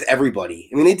guys. They do it with everybody.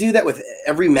 I mean, they do that with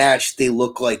every match. They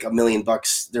look like $1 million,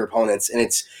 their opponents. And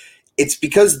it's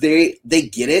because they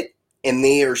get it, and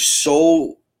they are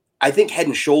so, I think, head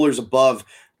and shoulders above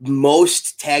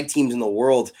most tag teams in the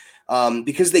world.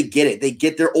 Because they get it. They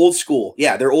get their old school.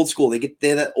 Yeah, they're old school. They get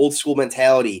that old school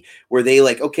mentality where they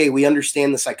like, okay, we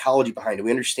understand the psychology behind it. We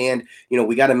understand, you know,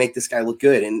 we got to make this guy look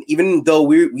good. And even though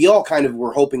we all kind of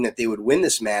were hoping that they would win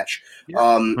this match,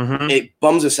 it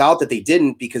bums us out that they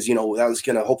didn't, because, you know, that was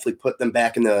going to hopefully put them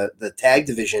back in the tag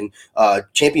division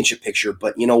championship picture.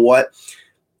 But you know what?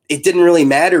 It didn't really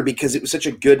matter because it was such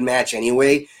a good match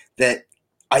anyway that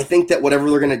I think that whatever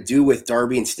they're going to do with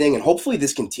Darby and Sting, and hopefully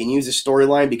this continues the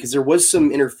storyline, because there was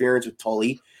some interference with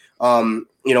Tully, you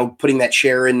know, putting that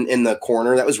chair in the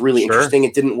corner. That was really interesting.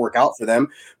 It didn't work out for them,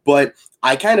 but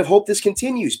I kind of hope this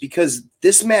continues because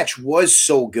this match was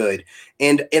so good.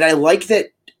 And I like that.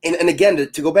 And again,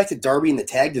 to go back to Darby in the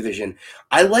tag division,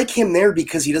 I like him there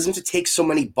because he doesn't have to take so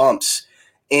many bumps,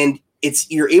 and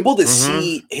you're able to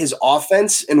see his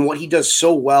offense and what he does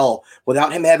so well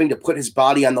without him having to put his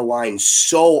body on the line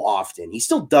so often. He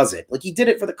still does it. Like he did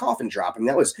it for the coffin drop. I mean,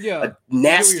 that was a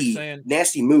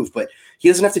nasty move, but he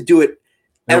doesn't have to do it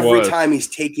every time he's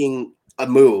taking a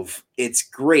move. It's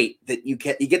great that you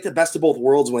get the best of both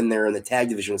worlds when they're in the tag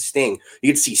division with Sting. You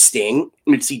get to see Sting,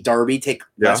 you get to see Darby take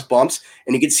less bumps,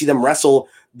 and you get to see them wrestle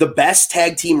the best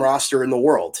tag team roster in the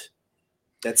world.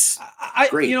 That's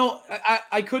great. You know,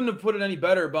 I couldn't have put it any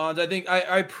better, Bonds. I think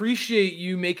I appreciate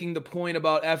you making the point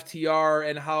about FTR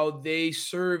and how they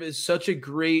serve as such a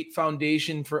great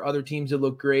foundation for other teams that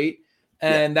look great.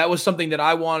 And that was something that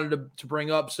I wanted to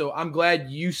bring up. So I'm glad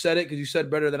you said it, because you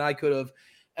said better than I could have.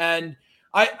 And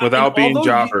without being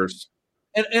jobbers.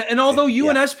 And although you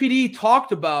and SPD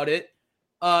talked about it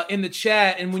in the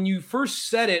chat, and when you first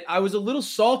said it, I was a little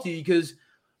salty because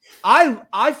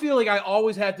I feel like I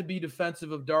always had to be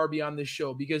defensive of Darby on this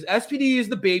show, because SPD is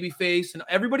the baby face and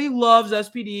everybody loves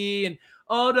SPD and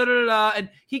and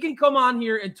he can come on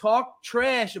here and talk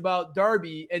trash about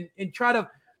Darby and try to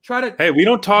hey, we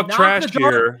don't talk trash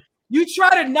here. You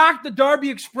try to knock the Darby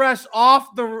Express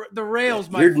off the rails,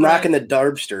 my friend. You're knocking the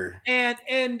Darbster.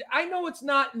 And I know it's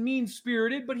not mean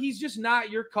spirited, but he's just not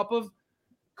your cup of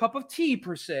tea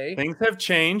per se. Things have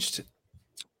changed.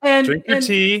 And drink your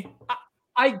tea.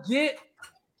 I get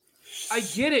I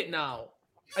get it now.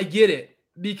 I get it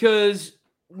because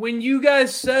when you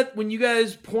guys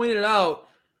pointed it out,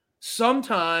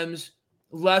 sometimes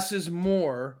less is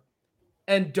more,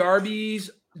 and Darby's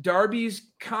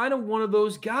kind of one of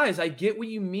those guys. I get what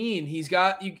you mean. He's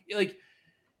got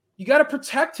you got to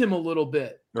protect him a little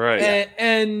bit, right?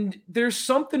 And there's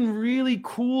something really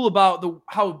cool about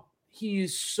how he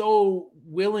is so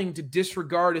willing to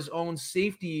disregard his own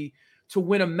safety to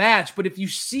win a match. But if you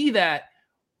see that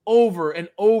over and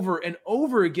over and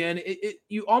over again,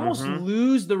 you almost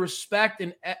lose the respect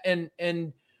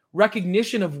and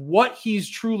recognition of what he's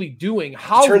truly doing.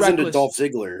 How he turns reckless, into Dolph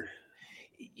Ziggler.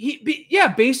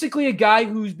 Basically a guy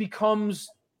who becomes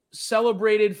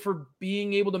celebrated for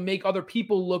being able to make other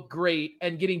people look great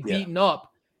and getting beaten up.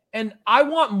 And I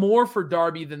want more for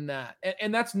Darby than that.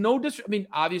 And that's no disrespect. I mean,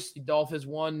 obviously Dolph has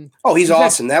won. Oh, he's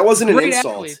awesome. That wasn't an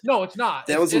insult. Accolades. No, it's not.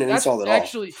 That wasn't an insult at all.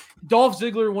 Actually, Dolph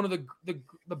Ziggler, one of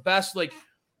the best, like,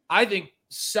 I think,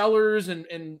 sellers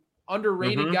and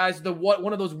underrated guys.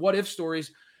 One of those what if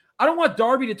stories. I don't want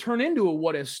Darby to turn into a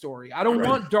what if story. I don't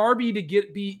want Darby to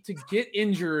get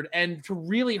injured and to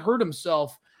really hurt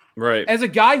himself. Right. As a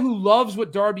guy who loves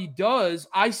what Darby does,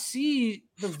 I see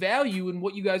the value in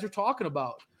what you guys are talking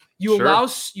about. You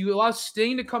allow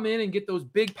Sting to come in and get those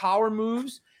big power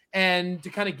moves and to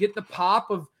kind of get the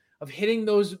pop of hitting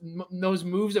those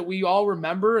moves that we all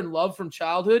remember and love from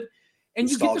childhood. And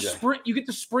Nostalgia. you get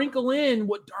to sprinkle in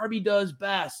what Darby does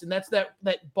best, and that's that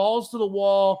balls to the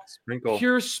wall,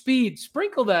 pure speed.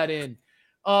 Sprinkle that in.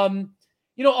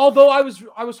 Although I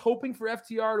was hoping for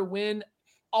FTR to win,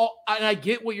 and I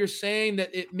get what you're saying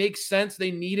that it makes sense.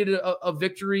 They needed a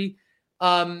victory.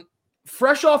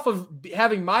 Fresh off of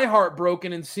having my heart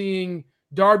broken and seeing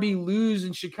Darby lose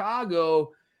in Chicago,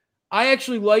 I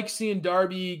actually like seeing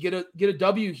Darby get a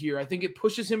W here. I think it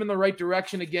pushes him in the right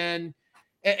direction again.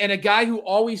 And a guy who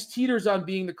always teeters on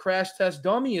being the crash test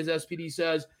dummy, as SPD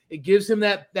says, it gives him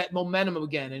that momentum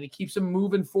again, and it keeps him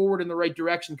moving forward in the right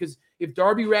direction. Because if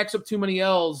Darby racks up too many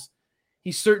L's,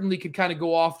 he certainly could kind of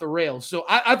go off the rails. So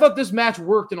I thought this match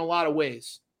worked in a lot of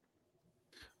ways.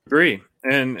 Agree.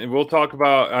 And we'll talk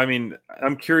about, I mean,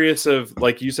 I'm curious of,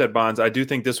 like you said, Bonds, I do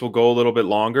think this will go a little bit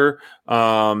longer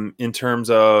in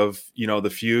terms of, the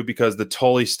feud, because the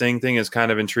Tully Sting thing is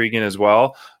kind of intriguing as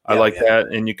well. I like that.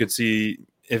 And you could see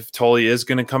if Tully is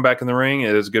going to come back in the ring,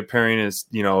 it is a good pairing is,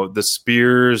 the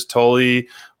Spears, Tully,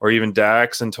 or even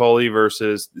Dax and Tully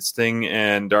versus Sting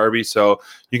and Darby. So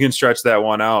you can stretch that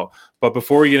one out. But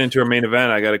before we get into our main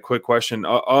event, I got a quick question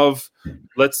of,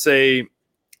 let's say,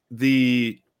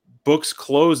 the books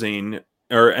closing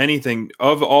or anything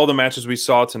of all the matches we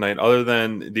saw tonight, other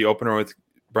than the opener with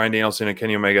Bryan Danielson and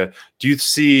Kenny Omega, do you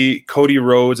see Cody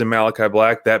Rhodes and Malachi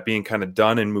Black that being kind of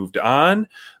done and moved on?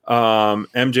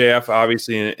 MJF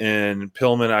obviously and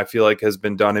Pillman, I feel like, has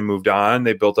been done and moved on.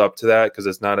 They built up to that because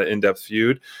it's not an in-depth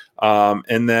feud.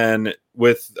 And then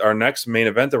with our next main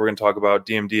event that we're going to talk about,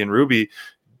 DMD and Ruby,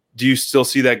 do you still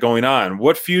see that going on?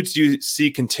 What feuds do you see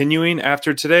continuing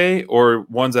after today, or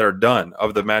ones that are done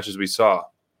of the matches we saw?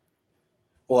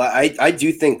 Well, I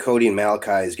do think Cody and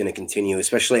Malachi is going to continue,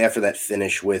 especially after that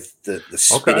finish with the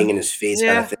spitting in his face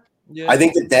kind of thing. Yeah. I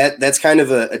think that's kind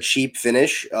of a cheap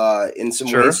finish in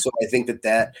some ways. So I think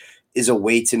that is a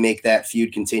way to make that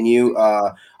feud continue.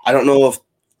 I don't know if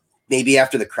maybe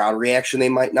after the crowd reaction they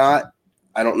might not.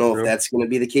 I don't know if that's going to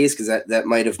be the case, because that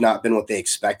might have not been what they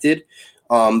expected.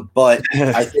 But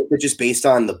I think that just based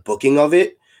on the booking of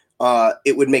it,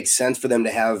 it would make sense for them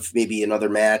to have maybe another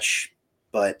match.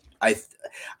 But I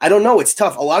don't know. It's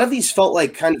tough. A lot of these felt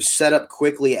like kind of set up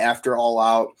quickly after All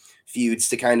Out feuds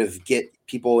to kind of get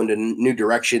people into new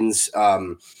directions.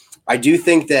 I do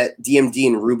think that DMD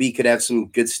and Ruby could have some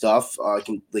good stuff.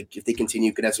 If they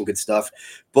continue, could have some good stuff.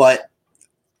 But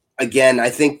again, I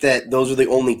think that those are the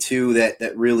only two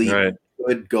that really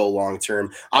could go long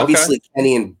term. Obviously,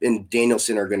 Kenny and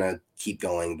Danielson are going to keep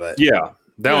going, but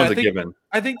that one's a given.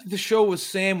 I think the show was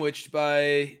sandwiched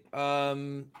by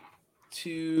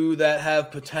two that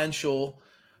have potential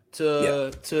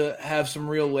to have some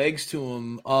real legs to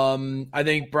them. I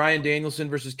think Bryan Danielson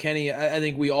versus Kenny. I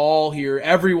think we all here,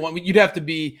 everyone, you'd have to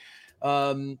be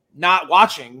not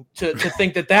watching to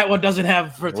think that one doesn't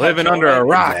have potential. Living under a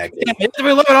rock. Exactly. Yeah, you have to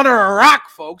be living under a rock,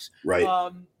 folks.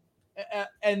 Right.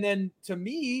 And then to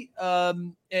me,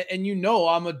 and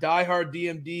I'm a diehard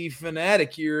DMD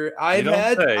fanatic here. I've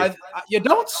had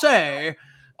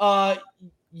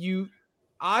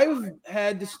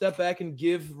to step back and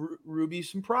give Ruby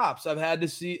some props. I've had to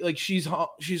see, like, she's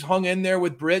hung in there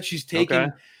with Britt. She's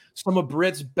taken some of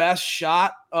Britt's best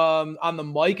shot on the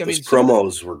mic. I Those mean,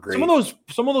 promos were great.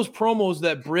 Some of those promos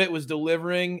that Britt was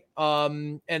delivering,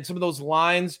 and some of those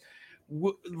lines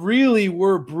really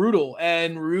were brutal.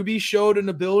 And Ruby showed an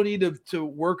ability to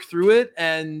work through it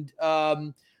and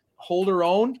hold her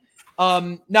own.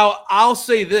 Now I'll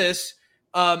say this: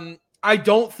 I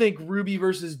don't think Ruby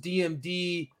versus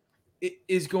DMD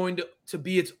is going to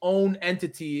be its own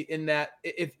entity in that.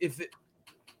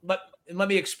 Let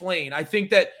me explain. I think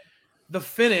that the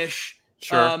finish,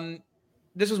 Sure.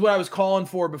 this is what I was calling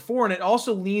for before, and it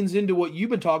also leans into what you've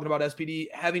been talking about, SPD,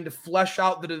 having to flesh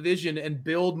out the division and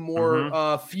build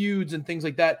more feuds and things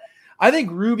like that. I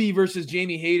think Ruby versus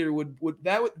Jamie Hayter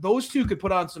those two could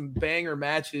put on some banger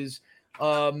matches,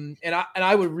 and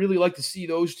I would really like to see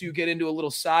those two get into a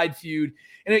little side feud,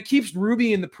 and it keeps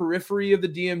Ruby in the periphery of the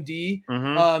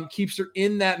DMD, keeps her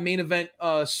in that main event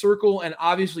circle, and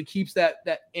obviously keeps that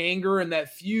anger and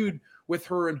that feud with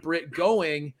her and Britt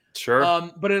going. Sure.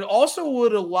 But it also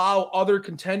would allow other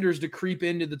contenders to creep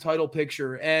into the title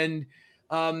picture. And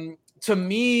to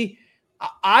me,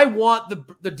 I want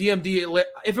the DMD.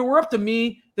 If it were up to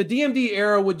me, the DMD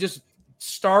era would just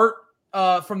start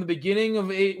from the beginning of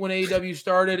when AEW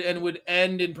started and would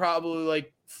end in probably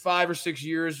like 5 or 6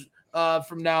 years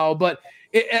from now. But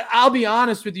I'll be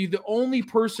honest with you, the only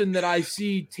person that I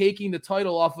see taking the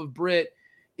title off of Britt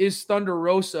is Thunder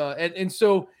Rosa. And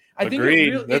so I think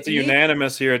that's a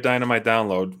unanimous here at Dynamite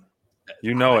Download.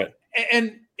 You know it.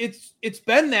 And it's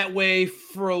been that way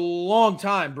for a long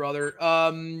time, brother.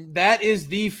 That is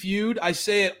the feud. I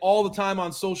say it all the time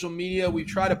on social media. We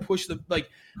try to push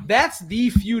that's the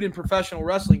feud in professional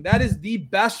wrestling. That is the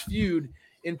best feud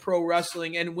in pro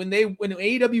wrestling. And when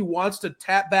AEW wants to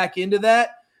tap back into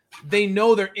that, they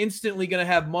know they're instantly going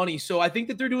to have money. So I think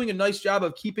that they're doing a nice job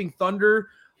of keeping Thunder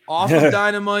off of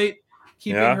Dynamite,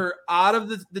 keeping her out of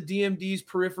the DMD's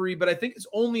periphery. But I think it's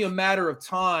only a matter of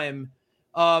time.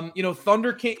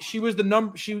 Thunder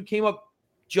she came up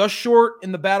just short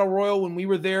in the Battle Royal when we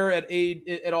were there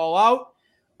at All Out.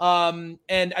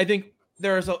 And I think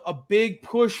there's a big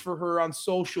push for her on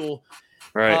social.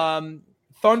 Right.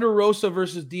 Thunder Rosa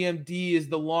versus DMD is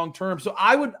the long term. So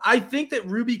I think that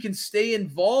Ruby can stay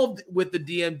involved with the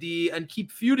DMD and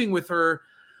keep feuding with her,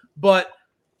 but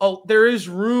there is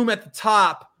room at the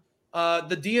top.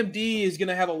 The DMD is going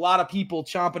to have a lot of people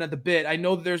chomping at the bit. I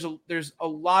know that there's a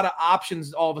lot of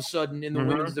options all of a sudden in the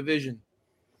women's division.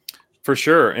 For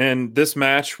sure. And this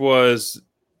match was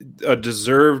a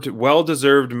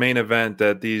well-deserved main event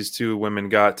that these two women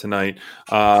got tonight.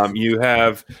 You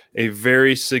have a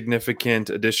very significant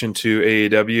addition to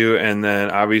AEW, and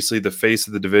then obviously the face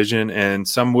of the division, and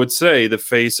some would say the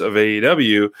face of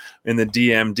AEW in the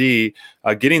DMD,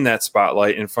 getting that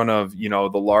spotlight in front of the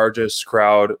largest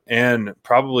crowd, and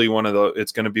probably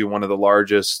it's going to be one of the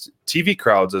largest TV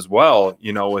crowds as well,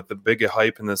 with the big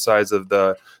hype and the size of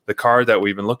the card that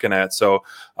we've been looking at. So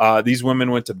these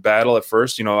women went to battle at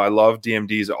first. I love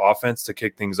DMD's offense to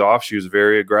kick things off. She was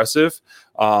very aggressive.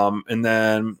 And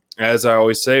then, as I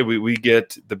always say, we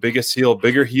get the biggest heel,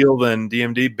 bigger heel than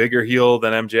DMD, bigger heel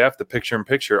than MJF. The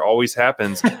picture-in-picture always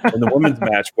happens in the women's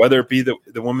match, whether it be the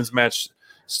women's match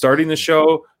starting the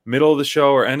show, middle of the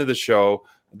show, or end of the show.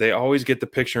 They always get the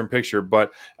picture-in-picture.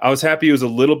 But I was happy it was a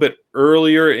little bit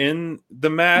earlier in the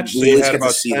match. So you had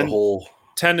about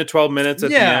 10 to 12 minutes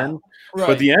at the end. Right.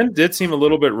 But the end did seem a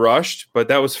little bit rushed, but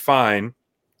that was fine.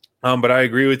 But I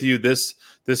agree with you. This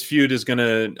feud is going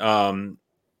to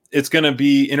it's going to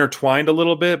be intertwined a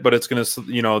little bit, but it's going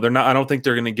to, they're not, I don't think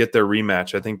they're going to get their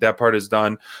rematch. I think that part is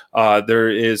done. There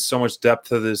is so much depth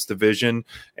to this division.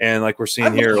 And like we're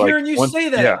seeing here, hearing you say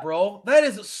that, bro, that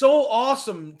is so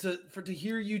awesome to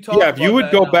hear you talk. Yeah. If you would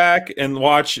go back and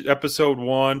watch episode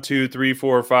 1, 2, 3,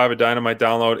 4, or 5 of Dynamite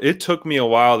Download, it took me a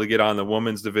while to get on the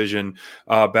women's division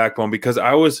backbone, because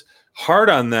I was hard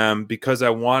on them because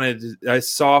I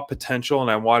saw potential and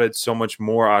I wanted so much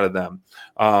more out of them.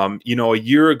 A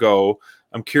year ago,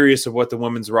 I'm curious of what the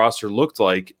women's roster looked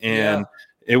like, and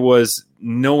it was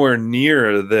nowhere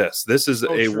near this. This is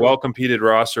well-competed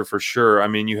roster for sure. I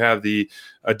mean, you have the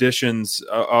additions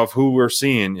of who we're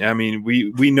seeing. I mean,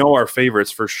 we know our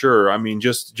favorites for sure. I mean,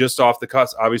 just off the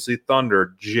cuts, obviously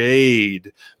Thunder,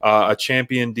 Jade, a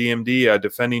champion DMD, a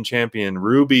defending champion,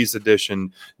 Ruby's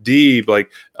addition, Deeb,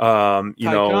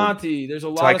 Conti, there's a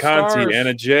lot of stars.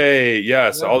 Anna Jay,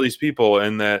 all these people,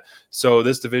 and so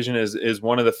this division is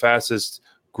one of the fastest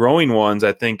growing ones,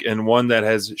 I think, and one that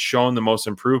has shown the most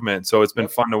improvement. So it's been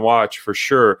fun to watch for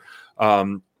sure.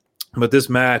 But this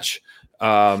match,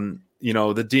 the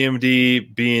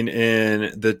DMD being in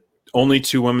the only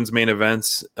 2 women's main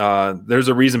events. There's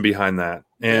a reason behind that.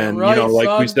 And, right,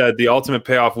 like we son. said, the ultimate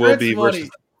payoff will Prince be money.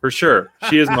 for sure.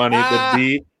 She is money,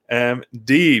 the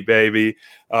DMD, baby.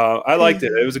 I liked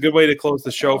it. It was a good way to close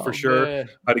the show for sure. Man.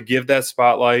 To give that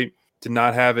spotlight, to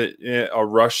not have it a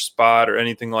rush spot or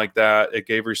anything like that. It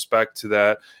gave respect to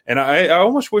that. And I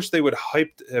almost wish they would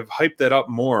have hyped that up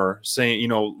more, saying,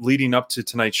 leading up to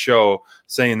tonight's show,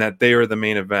 saying that they are the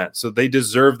main event. So they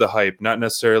deserve the hype, not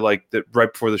necessarily like that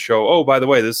right before the show. Oh, by the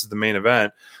way, this is the main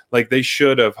event. Like they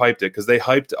should have hyped it, because they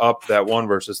hyped up that one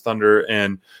versus Thunder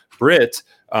and Britt,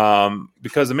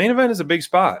 because the main event is a big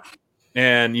spot.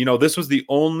 And, this was the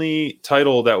only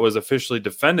title that was officially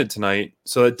defended tonight.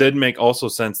 So it did make also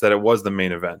sense that it was the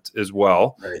main event as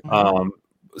well. Right.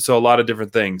 So a lot of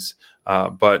different things.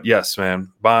 But yes,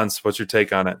 man, Bonds, what's your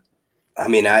take on it? I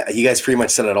mean, you guys pretty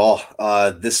much said it all.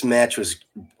 This match was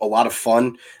a lot of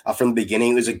fun from the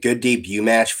beginning. It was a good debut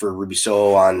match for Ruby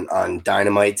Soho on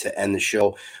Dynamite to end the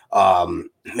show.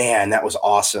 Man, that was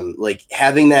awesome. Like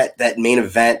having that main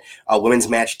event, women's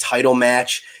match, title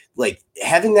match, like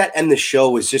having that end the show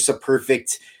was just a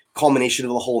perfect culmination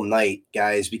of the whole night,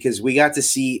 guys, because we got to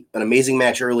see an amazing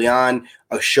match early on,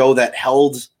 a show that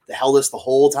held us the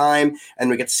whole time, and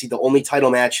we got to see the only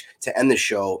title match to end the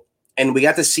show. And we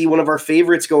got to see one of our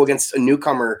favorites go against a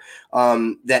newcomer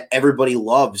that everybody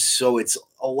loves. So it's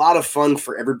a lot of fun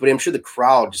for everybody. I'm sure the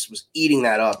crowd just was eating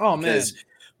that up. Oh, man.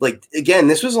 Like, again,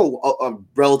 this was a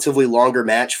relatively longer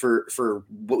match for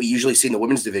what we usually see in the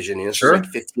women's division. It's Sure. like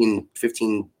 15,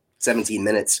 17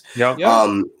 minutes.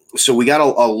 Yeah. So we got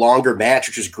a longer match,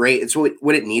 which is great. It's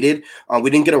what it needed. We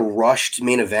didn't get a rushed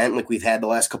main event like we've had the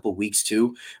last couple of weeks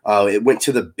too. It went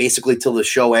to basically till the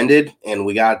show ended, and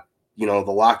we got the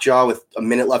lockjaw with a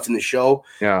minute left in the show.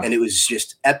 Yeah. And it was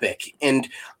just epic. And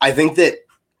I think that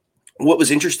what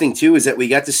was interesting too is that we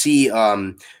got to see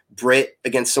Britt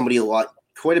against somebody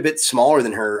quite a bit smaller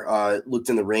than her looked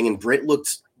in the ring, and Britt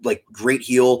looked like great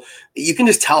heel. You can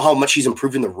just tell how much she's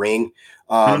improved in the ring.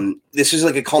 This is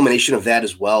like a culmination of that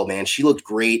as well, man. She looked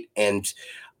great, and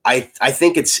I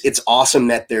think it's awesome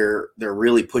that they're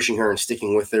really pushing her and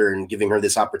sticking with her and giving her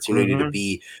this opportunity to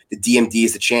be the DMD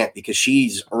as the champ, because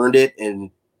she's earned it.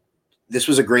 And this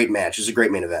was a great match. It was a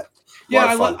great main event. Yeah,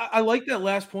 I like that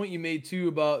last point you made too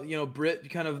about Britt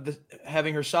kind of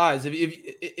having her size. If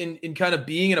in kind of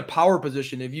being in a power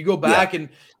position. If you go back and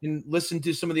listen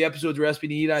to some of the episodes where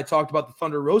SPD and I talked about the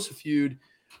Thunder Rosa feud,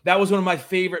 that was one of my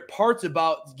favorite parts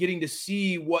about getting to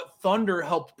see what Thunder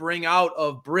helped bring out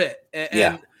of Britt.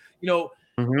 And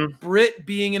Britt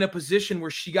being in a position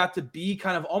where she got to be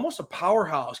kind of almost a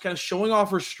powerhouse, kind of showing off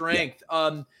her strength.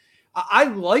 Yeah. I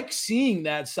like seeing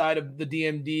that side of the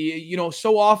DMD.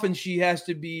 So often she has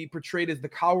to be portrayed as the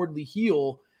cowardly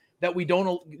heel that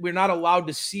we're not allowed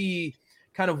to see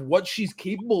kind of what she's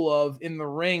capable of in the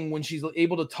ring when she's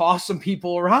able to toss some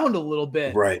people around a little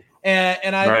bit. Right.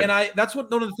 And I that's one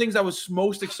of the things I was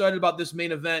most excited about this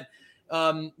main event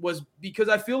was because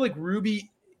I feel like Ruby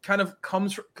kind of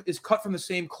is cut from the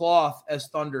same cloth as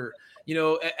Thunder,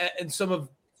 and some of,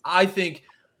 I think,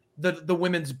 the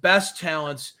women's best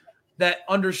talents that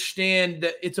understand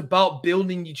that it's about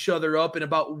building each other up and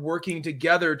about working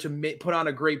together to put on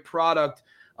a great product.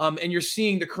 And you're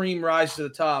seeing the cream rise to the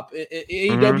top.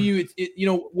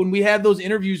 AEW, when we have those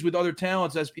interviews with other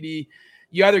talents, SPD,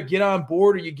 you either get on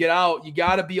board or you get out. You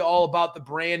got to be all about the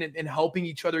brand and helping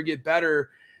each other get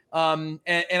better. And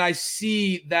I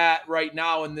see that right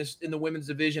now in the women's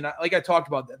division. Like I talked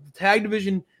about, that the tag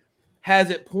division has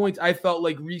at points, I felt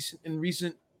like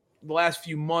the last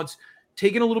few months,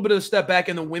 taken a little bit of a step back,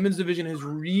 and the women's division has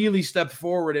really stepped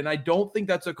forward. And I don't think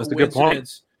that's a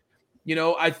coincidence.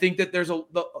 I think that there's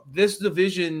this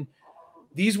division,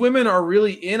 these women are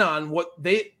really in on what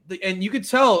and you could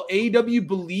tell AEW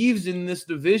believes in this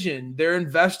division. They're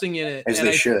investing in it. As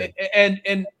they should.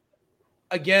 And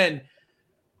again,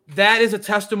 that is a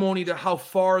testimony to how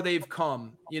far they've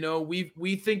come.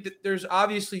 We think that there's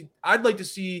obviously, I'd like to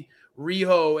see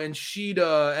Riho and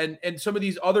Shida and some of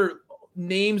these other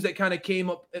names that kind of came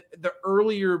up at the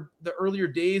earlier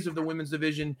days of the women's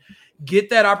division get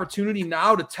that opportunity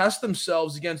now to test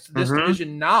themselves against this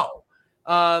division now,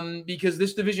 because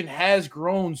this division has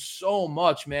grown so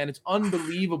much, man. It's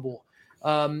unbelievable.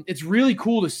 It's really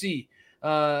cool to see,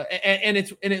 and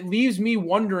it leaves me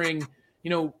wondering,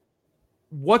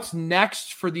 what's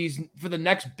next for the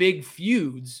next big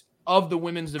feuds of the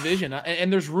women's division,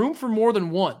 and there's room for more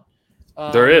than one.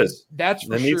 There is. That's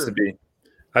for there sure. Needs to be.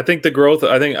 I think the growth.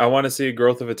 I want to see a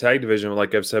growth of a tag division,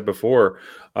 like I've said before.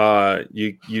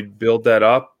 You build that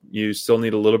up. You still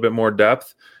need a little bit more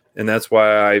depth, and that's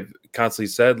why I've constantly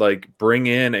said, like, bring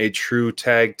in a true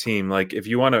tag team. Like, if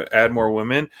you want to add more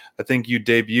women, I think you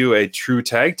debut a true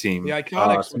tag team. The Iconics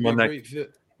would be a someone that great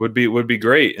fit. would be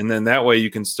great. And then that way you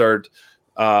can start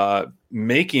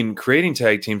creating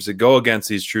tag teams to go against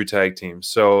these true tag teams.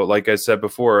 So like I said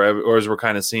before, or as we're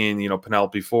kind of seeing,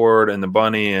 Penelope Ford and the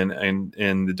Bunny and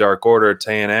the Dark Order,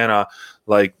 Tay and Anna,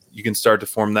 like you can start to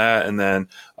form that, and then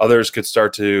others could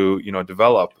start to,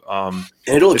 develop. And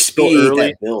it'll expedite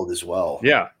that build as well.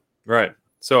 Yeah, right.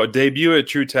 So debut a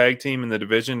true tag team in the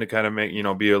division to kind of make,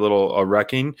 be a little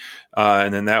wrecking.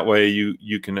 And then that way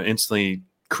you can instantly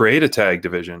create a tag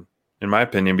division, in my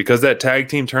opinion, because that tag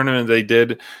team tournament they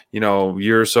did, a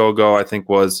year or so ago, I think it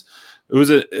was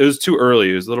too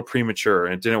early. It was a little premature,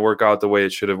 and it didn't work out the way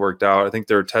it should have worked out. I think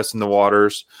they were testing the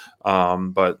waters,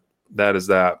 but that is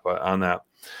that. But on that,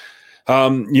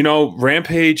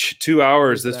 Rampage 2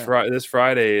 hours this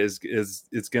Friday is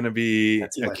it's going to be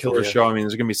a killer show. I mean,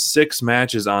 there's going to be 6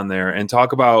 matches on there, and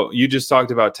you just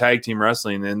talked about tag team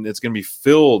wrestling, and it's going to be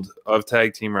filled of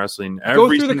tag team wrestling. Go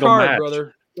through the card,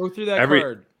 brother. Go through that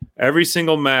card. Every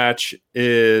single match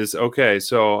is okay.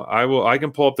 So I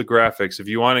can pull up the graphics if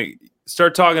you want to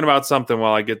start talking about something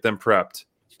while I get them prepped.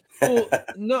 Well,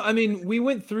 no, I mean, we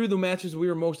went through the matches we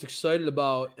were most excited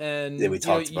about, and we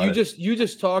talked about you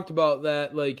just talked about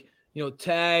that, like,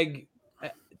 tag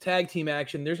team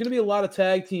action. There's going to be a lot of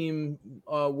tag team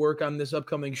work on this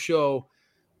upcoming show.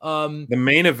 The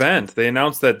main event, they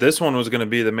announced that this one was going to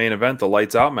be the main event, the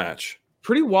Lights Out match.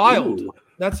 Pretty wild. Ooh.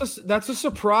 That's a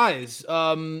surprise.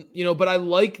 But I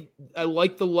like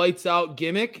the Lights Out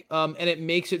gimmick, and it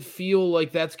makes it feel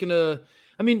like that's gonna.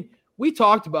 I mean, we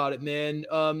talked about it, man.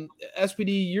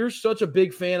 SPD, you're such a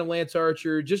big fan of Lance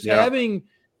Archer. Just having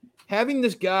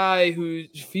this guy who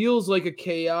feels like a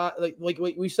chaos, like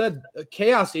we said, a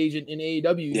chaos agent in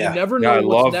AEW. Yeah. You never know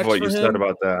what's next for him. I love what you said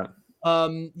about that.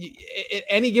 At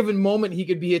any given moment, he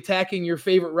could be attacking your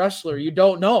favorite wrestler. You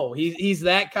don't know. He's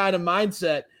that kind of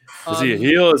mindset. Is he a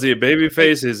heel? Is he a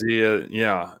babyface? Is he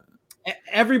yeah?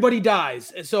 Everybody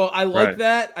dies. So I like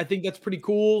that. I think that's pretty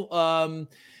cool.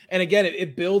 And again,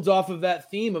 it builds off of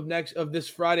that theme of this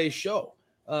Friday's show.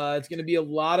 It's going to be a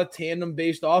lot of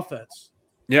tandem-based offense.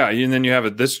 Yeah, and then you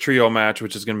have this trio match,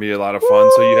 which is going to be a lot of fun.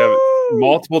 Woo! So you have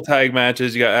multiple tag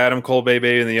matches. You got Adam Cole,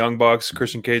 Baby, and the Young Bucks,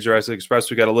 Christian Cage, Jurassic Express.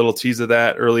 We got a little tease of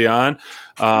that early on,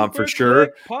 for sure.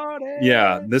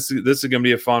 Yeah, this is going to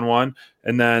be a fun one.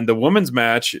 And then the women's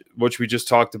match, which we just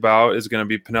talked about, is going to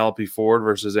be Penelope Ford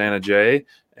versus Anna Jay.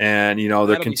 And,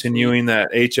 they're continuing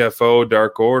that HFO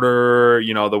Dark Order,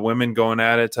 the women going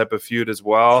at it type of feud as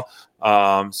well.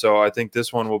 So I think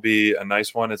this one will be a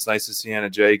nice one. It's nice to see Anna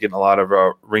Jay getting a lot of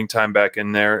ring time back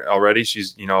in there already.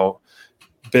 She's,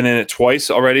 been in it twice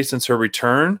already since her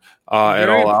return at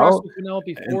All Out. With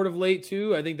Penelope Ford of late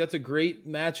too. I think that's a great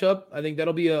matchup. I think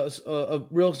that'll be a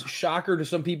real shocker to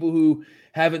some people who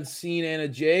haven't seen Anna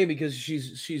Jay because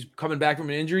she's coming back from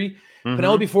an injury. Mm-hmm.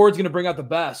 Penelope Ford's going to bring out the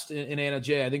best in Anna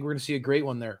Jay. I think we're going to see a great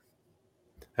one there.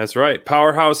 That's right.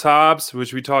 Powerhouse Hobbs,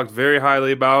 which we talked very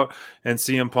highly about, and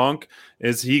CM Punk.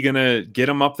 Is he going to get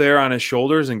him up there on his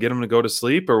shoulders and get him to go to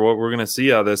sleep, or what we're going to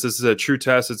see out of this? This is a true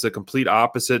test. It's a complete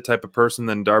opposite type of person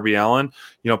than Darby Allin.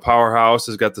 Powerhouse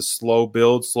has got the slow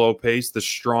build, slow pace, the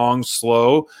strong,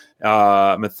 slow,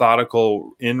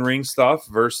 methodical in-ring stuff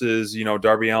versus,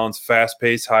 Darby Allin's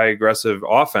fast-paced, high-aggressive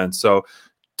offense. So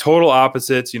total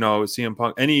opposites, CM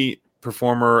Punk. Any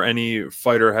performer, any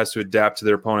fighter has to adapt to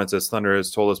their opponents, as Thunder has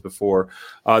told us before.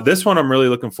 This one I'm really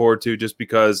looking forward to just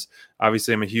because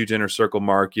obviously I'm a huge Inner Circle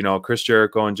mark, Chris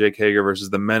Jericho and Jake Hager versus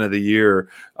the Men of the Year.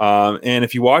 And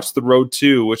if you watch the Road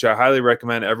 2, which I highly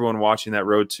recommend everyone watching that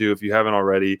Road 2 if you haven't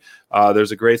already,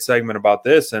 there's a great segment about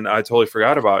this, and I totally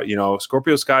forgot about,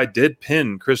 Scorpio Sky did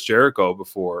pin Chris Jericho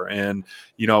before, and,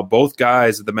 both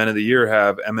guys at the Men of the Year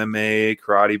have MMA,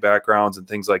 karate backgrounds and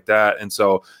things like that, and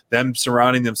so them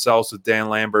surrounding themselves with Dan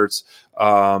Lambert's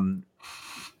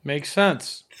makes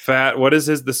sense. What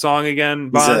is the song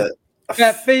again, Bon?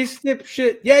 Fat face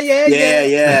dipshit.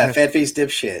 Yeah. Fat face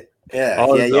dipshit. Yeah.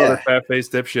 All other fat face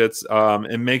dipshits.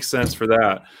 It makes sense for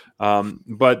that.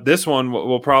 But this one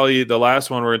will probably, the last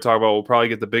one we're going to talk about, will probably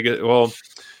get the biggest. Well,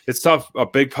 it's tough. A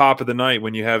big pop of the night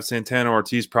when you have Santana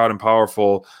Ortiz, Proud and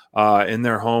Powerful, in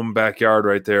their home backyard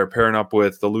right there, pairing up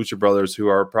with the Lucha Brothers, who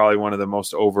are probably one of the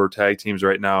most over tag teams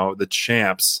right now, the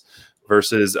Champs.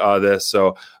 Versus this.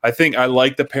 So I think I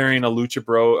like the pairing of Lucha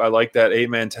Bro. I like that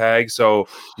 8-man tag. So,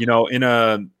 in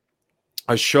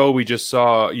a show we just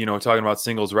saw, talking about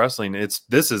singles wrestling,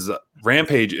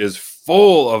 Rampage is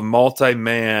full of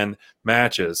multi-man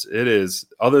matches. It is,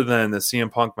 other than the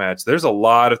CM Punk match, there's a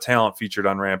lot of talent featured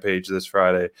on Rampage this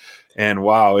Friday, and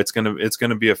wow, it's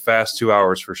gonna be a fast 2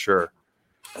 hours for sure.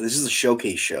 This is a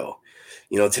showcase show.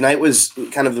 You know, tonight was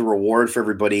kind of the reward for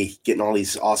everybody getting all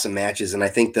these awesome matches, and I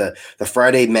think the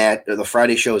Friday match or the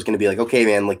Friday show is going to be like, okay,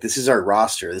 man, like this is our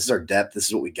roster, this is our depth, this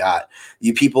is what we got.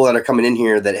 You people that are coming in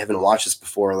here that haven't watched this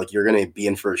before, like you're going to be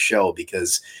in for a show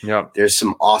because there's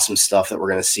some awesome stuff that we're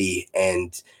going to see.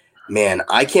 And man,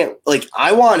 I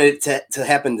want it to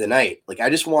happen tonight. Like I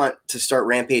just want to start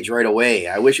Rampage right away.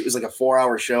 I wish it was like a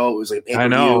 4-hour show. It was like a pay-per-view. I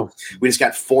know. We just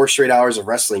got 4 straight hours of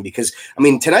wrestling because I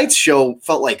mean tonight's show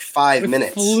felt like 5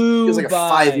 minutes. It was like a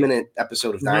 5-minute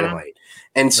episode of Dynamite.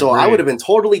 And so I would have been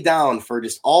totally down for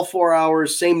just all 4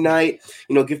 hours, same night,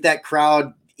 you know, give that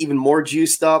crowd even more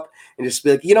juiced up and just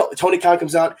be like, you know, Tony Khan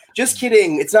comes out. Just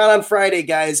kidding. It's not on Friday,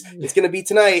 guys. It's going to be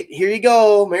tonight. Here you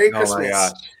go. Merry Christmas. My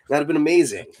gosh. That'd have been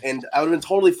amazing. And I would have been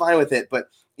totally fine with it. But,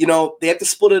 you know, they have to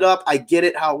split it up. I get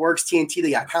it, how it works. TNT,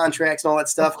 they got contracts and all that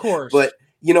stuff. Of course. But,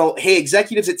 you know, hey,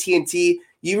 executives at TNT,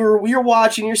 you're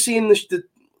watching, you're seeing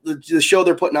the show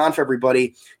they're putting on for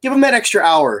everybody. Give them that extra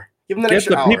hour. Give them that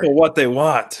extra hour. Give the people what they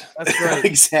want. That's right.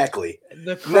 Exactly.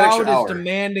 The crowd is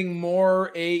demanding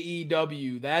more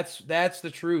AEW. That's the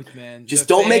truth, man. Just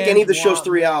don't make any of the shows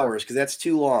 3 hours because that's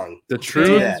too long. The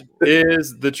truth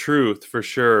is the truth for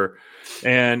sure.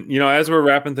 And, you know, as we're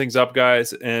wrapping things up,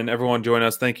 guys, and everyone join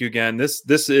us, thank you again.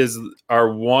 This is our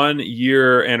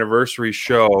 1-year anniversary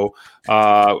show.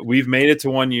 We've made it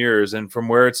to 1 year, and from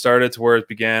where it started to where it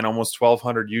began, almost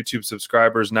 1,200 YouTube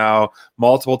subscribers now,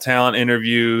 multiple talent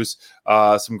interviews,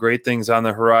 some great things on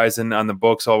the horizon, on the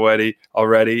books already.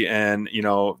 And, you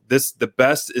know, the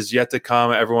best is yet to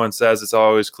come. Everyone says it's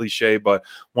always cliche, but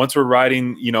once we're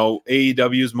riding, you know,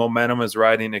 AEW's momentum is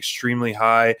riding extremely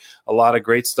high. A lot of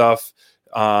great stuff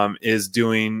is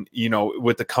doing, you know,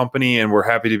 with the company, and we're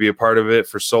happy to be a part of it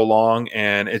for so long.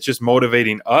 And it's just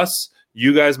motivating us.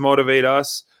 You guys motivate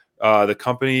us. The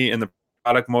company and the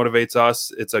product motivates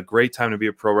us. It's a great time to be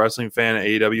a pro wrestling fan, an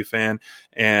AEW fan,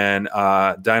 and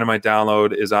Dynamite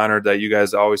Download is honored that you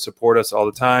guys always support us all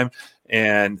the time.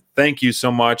 And thank you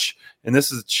so much. And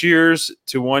this is cheers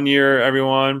to 1 year,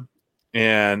 everyone.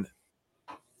 And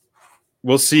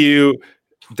we'll see you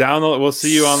we'll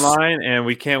see you online, and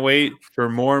we can't wait for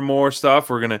more and more stuff.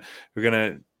 We're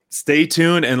gonna stay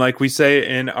tuned, and like we say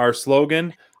in our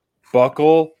slogan,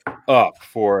 buckle up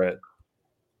for it.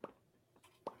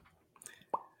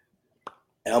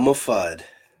 Elmo Fudd.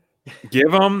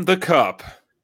 Give them the cup.